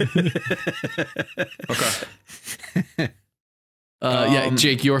 Okay. Yeah,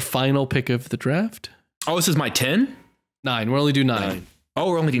 Jake, your final pick of the draft. Oh, this is my 10? 9. We'll only do 9. Oh,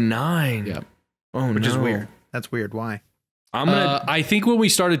 we're only doing 9. Yeah. Oh, which is weird. That's weird. Why? I think when we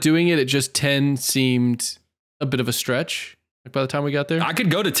started doing it, just 10 seemed a bit of a stretch. Like by the time we got there, I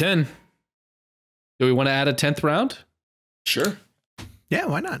could go to 10. Do we want to add a 10th round? Sure. Yeah,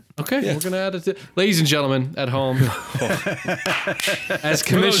 why not? Okay, we're going to add it. Ladies and gentlemen at home, as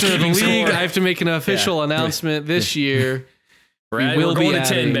commissioner of the league, I have to make an official announcement this year. We're going to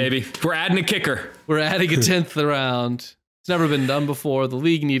 10, baby. We're adding a kicker. We're adding a 10th round. It's never been done before. The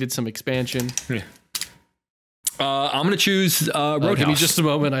league needed some expansion. Yeah. I'm going to choose Roadhouse. Give me just a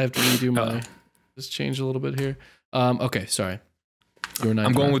moment. I have to redo my... Just change a little bit here. Okay, sorry.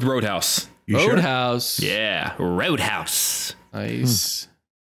 I'm going with Roadhouse. Roadhouse. Sure? Yeah, Roadhouse. Nice.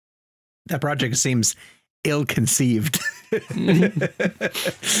 That project seems ill-conceived. But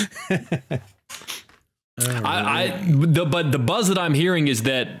the buzz that I'm hearing is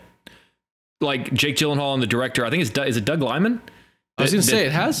that, like, Jake Gyllenhaal and the director, I think is it Doug Liman? I was going to say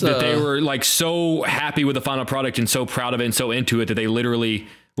it has that they were like so happy with the final product and so proud of it and so into it that they literally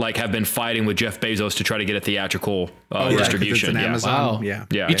like have been fighting with Jeff Bezos to try to get a theatrical distribution. Yeah. Wow. Yeah.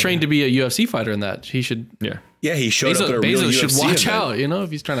 He trained to be a UFC fighter in that. He should. Yeah. Yeah. He showed up at a real Bezos should UFC watch event. out.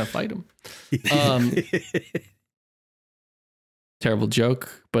 If he's trying to fight him. Terrible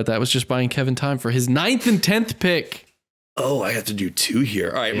joke, but that was just buying Kevin time for his 9th and 10th pick. Oh, I have to do 2 here.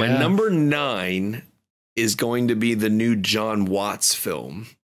 All right. My number 9 is going to be the new John Watts film.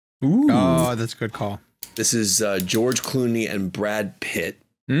 Ooh. Oh, that's a good call. This is George Clooney and Brad Pitt.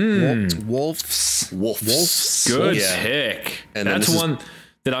 Wolves. Good pick. And that's one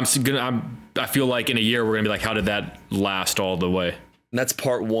that I feel like in a year we're gonna be like, how did that last all the way? And that's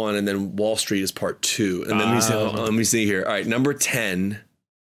part 1, and then Wall Street is part 2. And then let me see here. All right, number 10.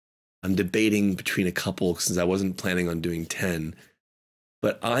 I'm debating between a couple since I wasn't planning on doing 10.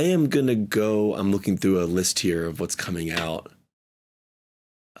 But I am gonna go. I'm looking through a list here of what's coming out.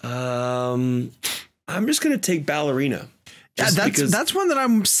 I'm just gonna take Ballerina. Yeah, that's one that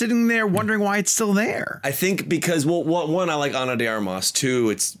I'm sitting there wondering why it's still there. I think because one, I like Ana de Armas. 2,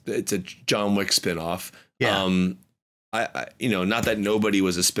 it's a John Wick spinoff. Yeah. I not that Nobody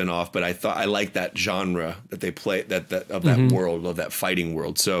was a spinoff, but I like that genre that they play that world, of that fighting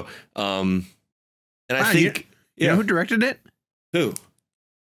world. So, and I think you know who directed it? Who?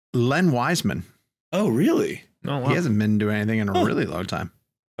 Len Wiseman. Oh, really? Oh, wow. He hasn't been doing anything in a really long time.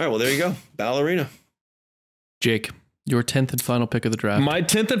 All right, well, there you go. Ballerina. Jake, your 10th and final pick of the draft. My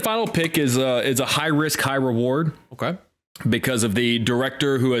 10th and final pick is a high risk, high reward. Okay. Because of the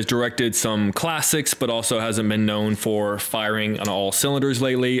director who has directed some classics, but also hasn't been known for firing on all cylinders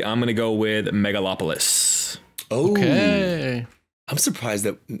lately. I'm going to go with Megalopolis. Oh, Okay. I'm surprised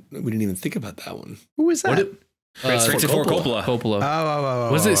that we didn't even think about that one. Who is that? Francis Ford Coppola. Coppola.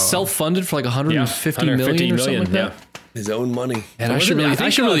 Oh. Was it self-funded for like 150 million or something like that? His own money. And I should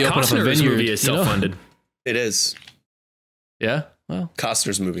really open up a Costner's vineyard. movie is self-funded. It is. Yeah. Well,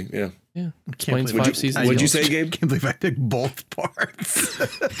 Costner's movie. Yeah. yeah. Can't Explains believe- 5 seasons. What'd you ago. say, Gabe? Can't believe I picked both parts.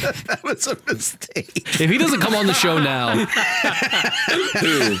 That was a mistake. If he doesn't come on the show now,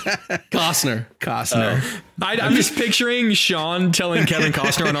 Who? Costner. Costner. I'm just picturing Sean telling Kevin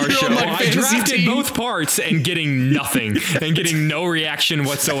Costner on our You're show, on my I fantasy drafted team." both parts and getting nothing and getting no reaction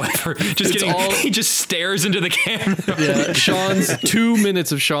whatsoever. He just stares into the camera. Yeah, Sean's 2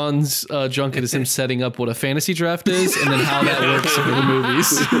 minutes of Sean's junket is him setting up what a fantasy draft is and then how that works for the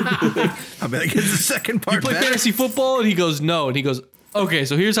movies. I'll be like, it's the second part. Play better? fantasy football? And he goes, no. And he goes, okay,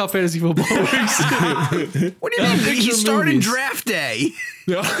 so here's how fantasy football works. What do you mean? picture He's starting movies. draft day.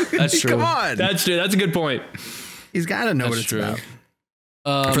 That's true. Come on. That's a good point. He's got to know what That's it's true.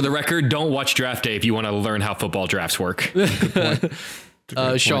 about. For the record, don't watch Draft Day if you want to learn how football drafts work.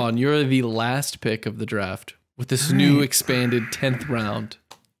 Sean, you're the last pick of the draft with this new expanded 10th round.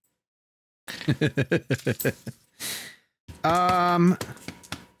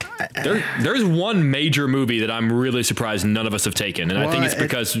 There's one major movie that I'm really surprised none of us have taken, and I think it's Well,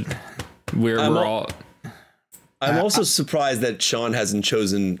 because we're all. I'm also surprised that Sean hasn't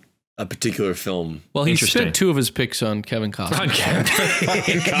chosen a particular film. Well, he Interesting. spent 2 of his picks on Kevin Costner.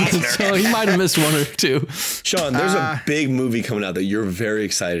 Okay. So he might have missed 1 or 2. Sean, there's a big movie coming out that you're very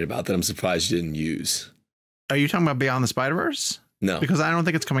excited about that I'm surprised you didn't use. Are you talking about Beyond the Spider-Verse? No, Because I don't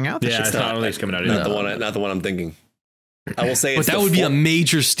think it's coming out this Yeah, year. it's not only coming out. not either. the one. Not the one I'm thinking. I will say, But it's that the would be a fourth-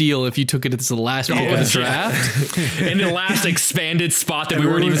 major steal if you took it as the last pick of the draft. In the last expanded spot that we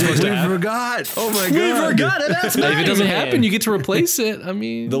weren't even supposed to We have. forgot. Oh my We god. forgot it. That's If it doesn't mine. happen, you get to replace it. I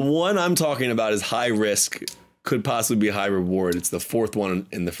mean, The one I'm talking about is high risk, could possibly be high reward. It's the 4th one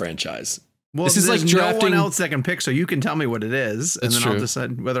in the franchise. Well, This is like there's no drafting- one else that can pick, so you can tell me what it is, and That's then I'll true.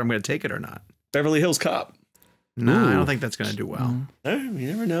 decide whether I'm going to take it or not. Beverly Hills Cop. No, I Ooh. don't think that's going to do well. You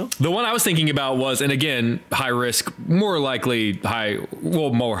never know. The one I was thinking about was, and again, high risk, more likely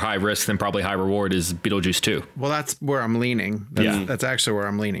more high risk than probably high reward is Beetlejuice 2. Well, that's where I'm leaning. That's actually where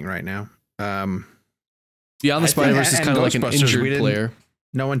I'm leaning right now. Beyond I the think- Spider-Verse is and kind of like an Ghostbusters, we injured didn't- player.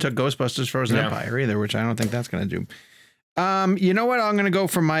 No one took Ghostbusters Frozen Yeah. Empire either, which I don't think that's going to do. You know what? I'm going to go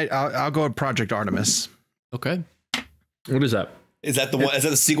for I'll go with Project Artemis. Okay. What is that? Is that the one? Is that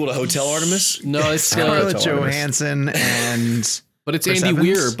the sequel to Hotel Artemis? No, it's Scarlett Hotel Artemis. Johansson and but it's Chris Andy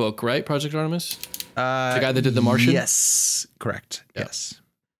Evans? Weir book, right? Project Artemis. the guy that did The Martian? Yes, correct. Yeah. Yes.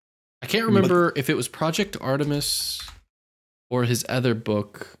 I can't remember if it was Project Artemis or his other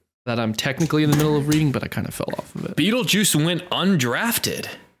book that I'm technically in the middle of reading, but I kind of fell off of it. Beetlejuice went undrafted.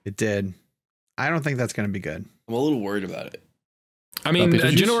 It did. I don't think that's going to be good. I'm a little worried about it. I mean,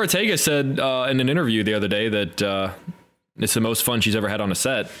 Beetlejuice? Jenna Ortega said in an interview the other day that it's the most fun she's ever had on a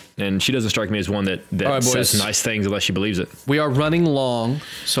set, and she doesn't strike me as one that All right, says boys. nice things unless she believes it. We are running long,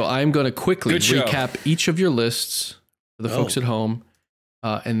 so I'm going to quickly Good show. recap each of your lists for the folks at home,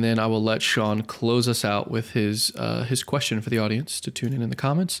 and then I will let Sean close us out with his question for the audience to tune in the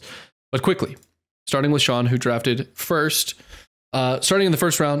comments. But quickly, starting with Sean, who drafted first, starting in the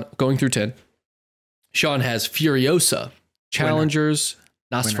first round, going through 10. Sean has Furiosa, Challengers,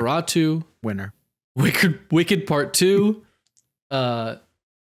 Nosferatu, Winner. Wicked Part 2,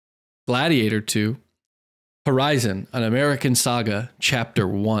 Gladiator 2, Horizon, An American Saga, Chapter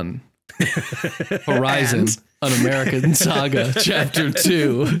 1. Horizon, An American Saga, Chapter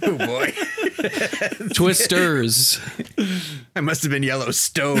 2. Oh boy. Twisters, I must have been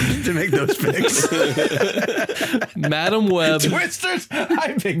Yellowstone to make those picks. Madam Web, Twisters?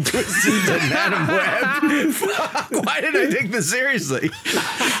 I picked Twisters and Madam Web. Fuck, why did I take this seriously?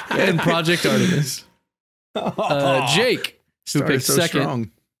 and Project Artemis. Jake, who Started picked so second,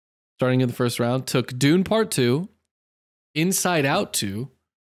 strong. starting in the first round, took Dune Part 2, Inside Out 2,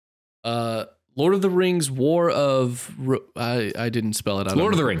 Lord of the Rings, War of... I didn't spell it out.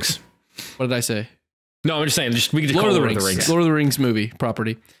 Lord of the Rings. What did I say? No, I'm just saying. We could just Lord call of it the Lord of the Rings. Rings. Lord of the Rings movie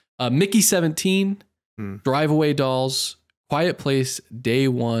property. Mickey 17, Drive Away Dolls, Quiet Place, Day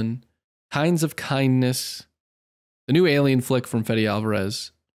One, Kinds of Kindness, the new Alien flick from Fede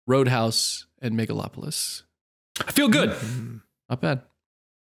Alvarez, Roadhouse, and Megalopolis. I feel good. Not bad.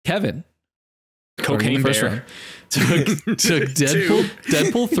 Kevin, Cocaine first Bear. round, took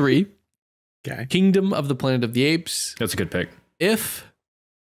Deadpool 3, Okay. Kingdom of the Planet of the Apes, That's a good pick. If,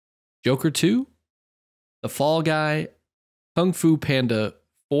 Joker 2, The Fall Guy, Kung Fu Panda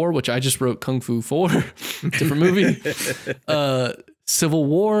 4, which I just wrote Kung Fu 4, different movie, Civil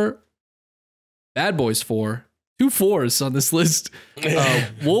War, Bad Boys 4, 2 4s on this list,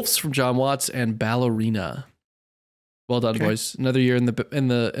 Wolves from John Watts, and Ballerina. Well done, boys. Another year in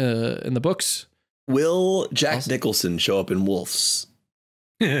the books. Will Jack Nicholson show up in Wolves?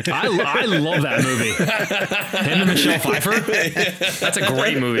 I love that movie. Him and Michelle Pfeiffer. That's a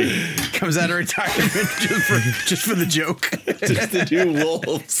great movie. Comes out of retirement just for the joke. Just to do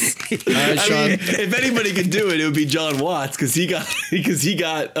Wolves. right, I mean, if anybody could do it, it would be John Watts because he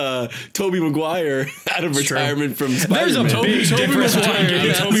got Tobey Maguire out of retirement from There's a Spider-Man. big difference between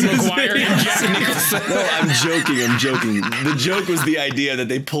getting Tobey Maguire and Jack Nicholson. No, I'm joking. The joke was the idea that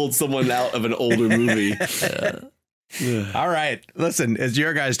they pulled someone out of an older movie. All right. Listen, it's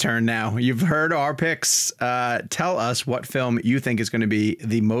your guys' turn now. You've heard our picks. Tell us what film you think is going to be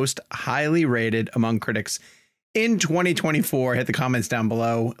the most highly rated among critics in 2024. Hit the comments down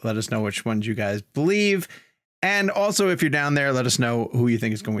below. Let us know which ones you guys believe. And also, if you're down there, let us know who you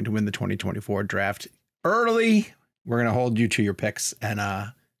think is going to win the 2024 draft early. We're going to hold you to your picks, and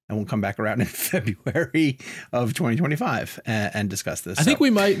we'll come back around in February of 2025 and discuss this. I think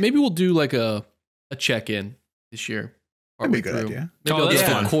maybe we'll do like a check-in this year. That'd be a good idea. Maybe Oh, like that's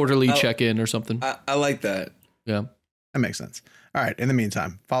a fun. quarterly check-in or something. I like that. Yeah. That makes sense. All right. In the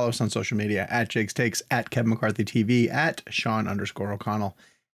meantime, follow us on social media at Jake's Takes, at Kevin McCarthy TV, at Sean_O'Connell,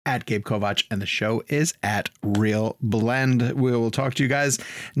 at Gabe Kovac, and the show is at Real Blend. We will talk to you guys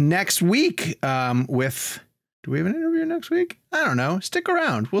next week with. Do we have an interview next week? I don't know. Stick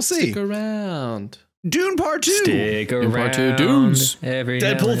around. We'll see. Stick around. Dune Part 2. Stick around. Part 2 Dunes. Every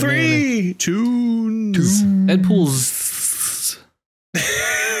now Deadpool and then. 3. Tunes. Deadpool's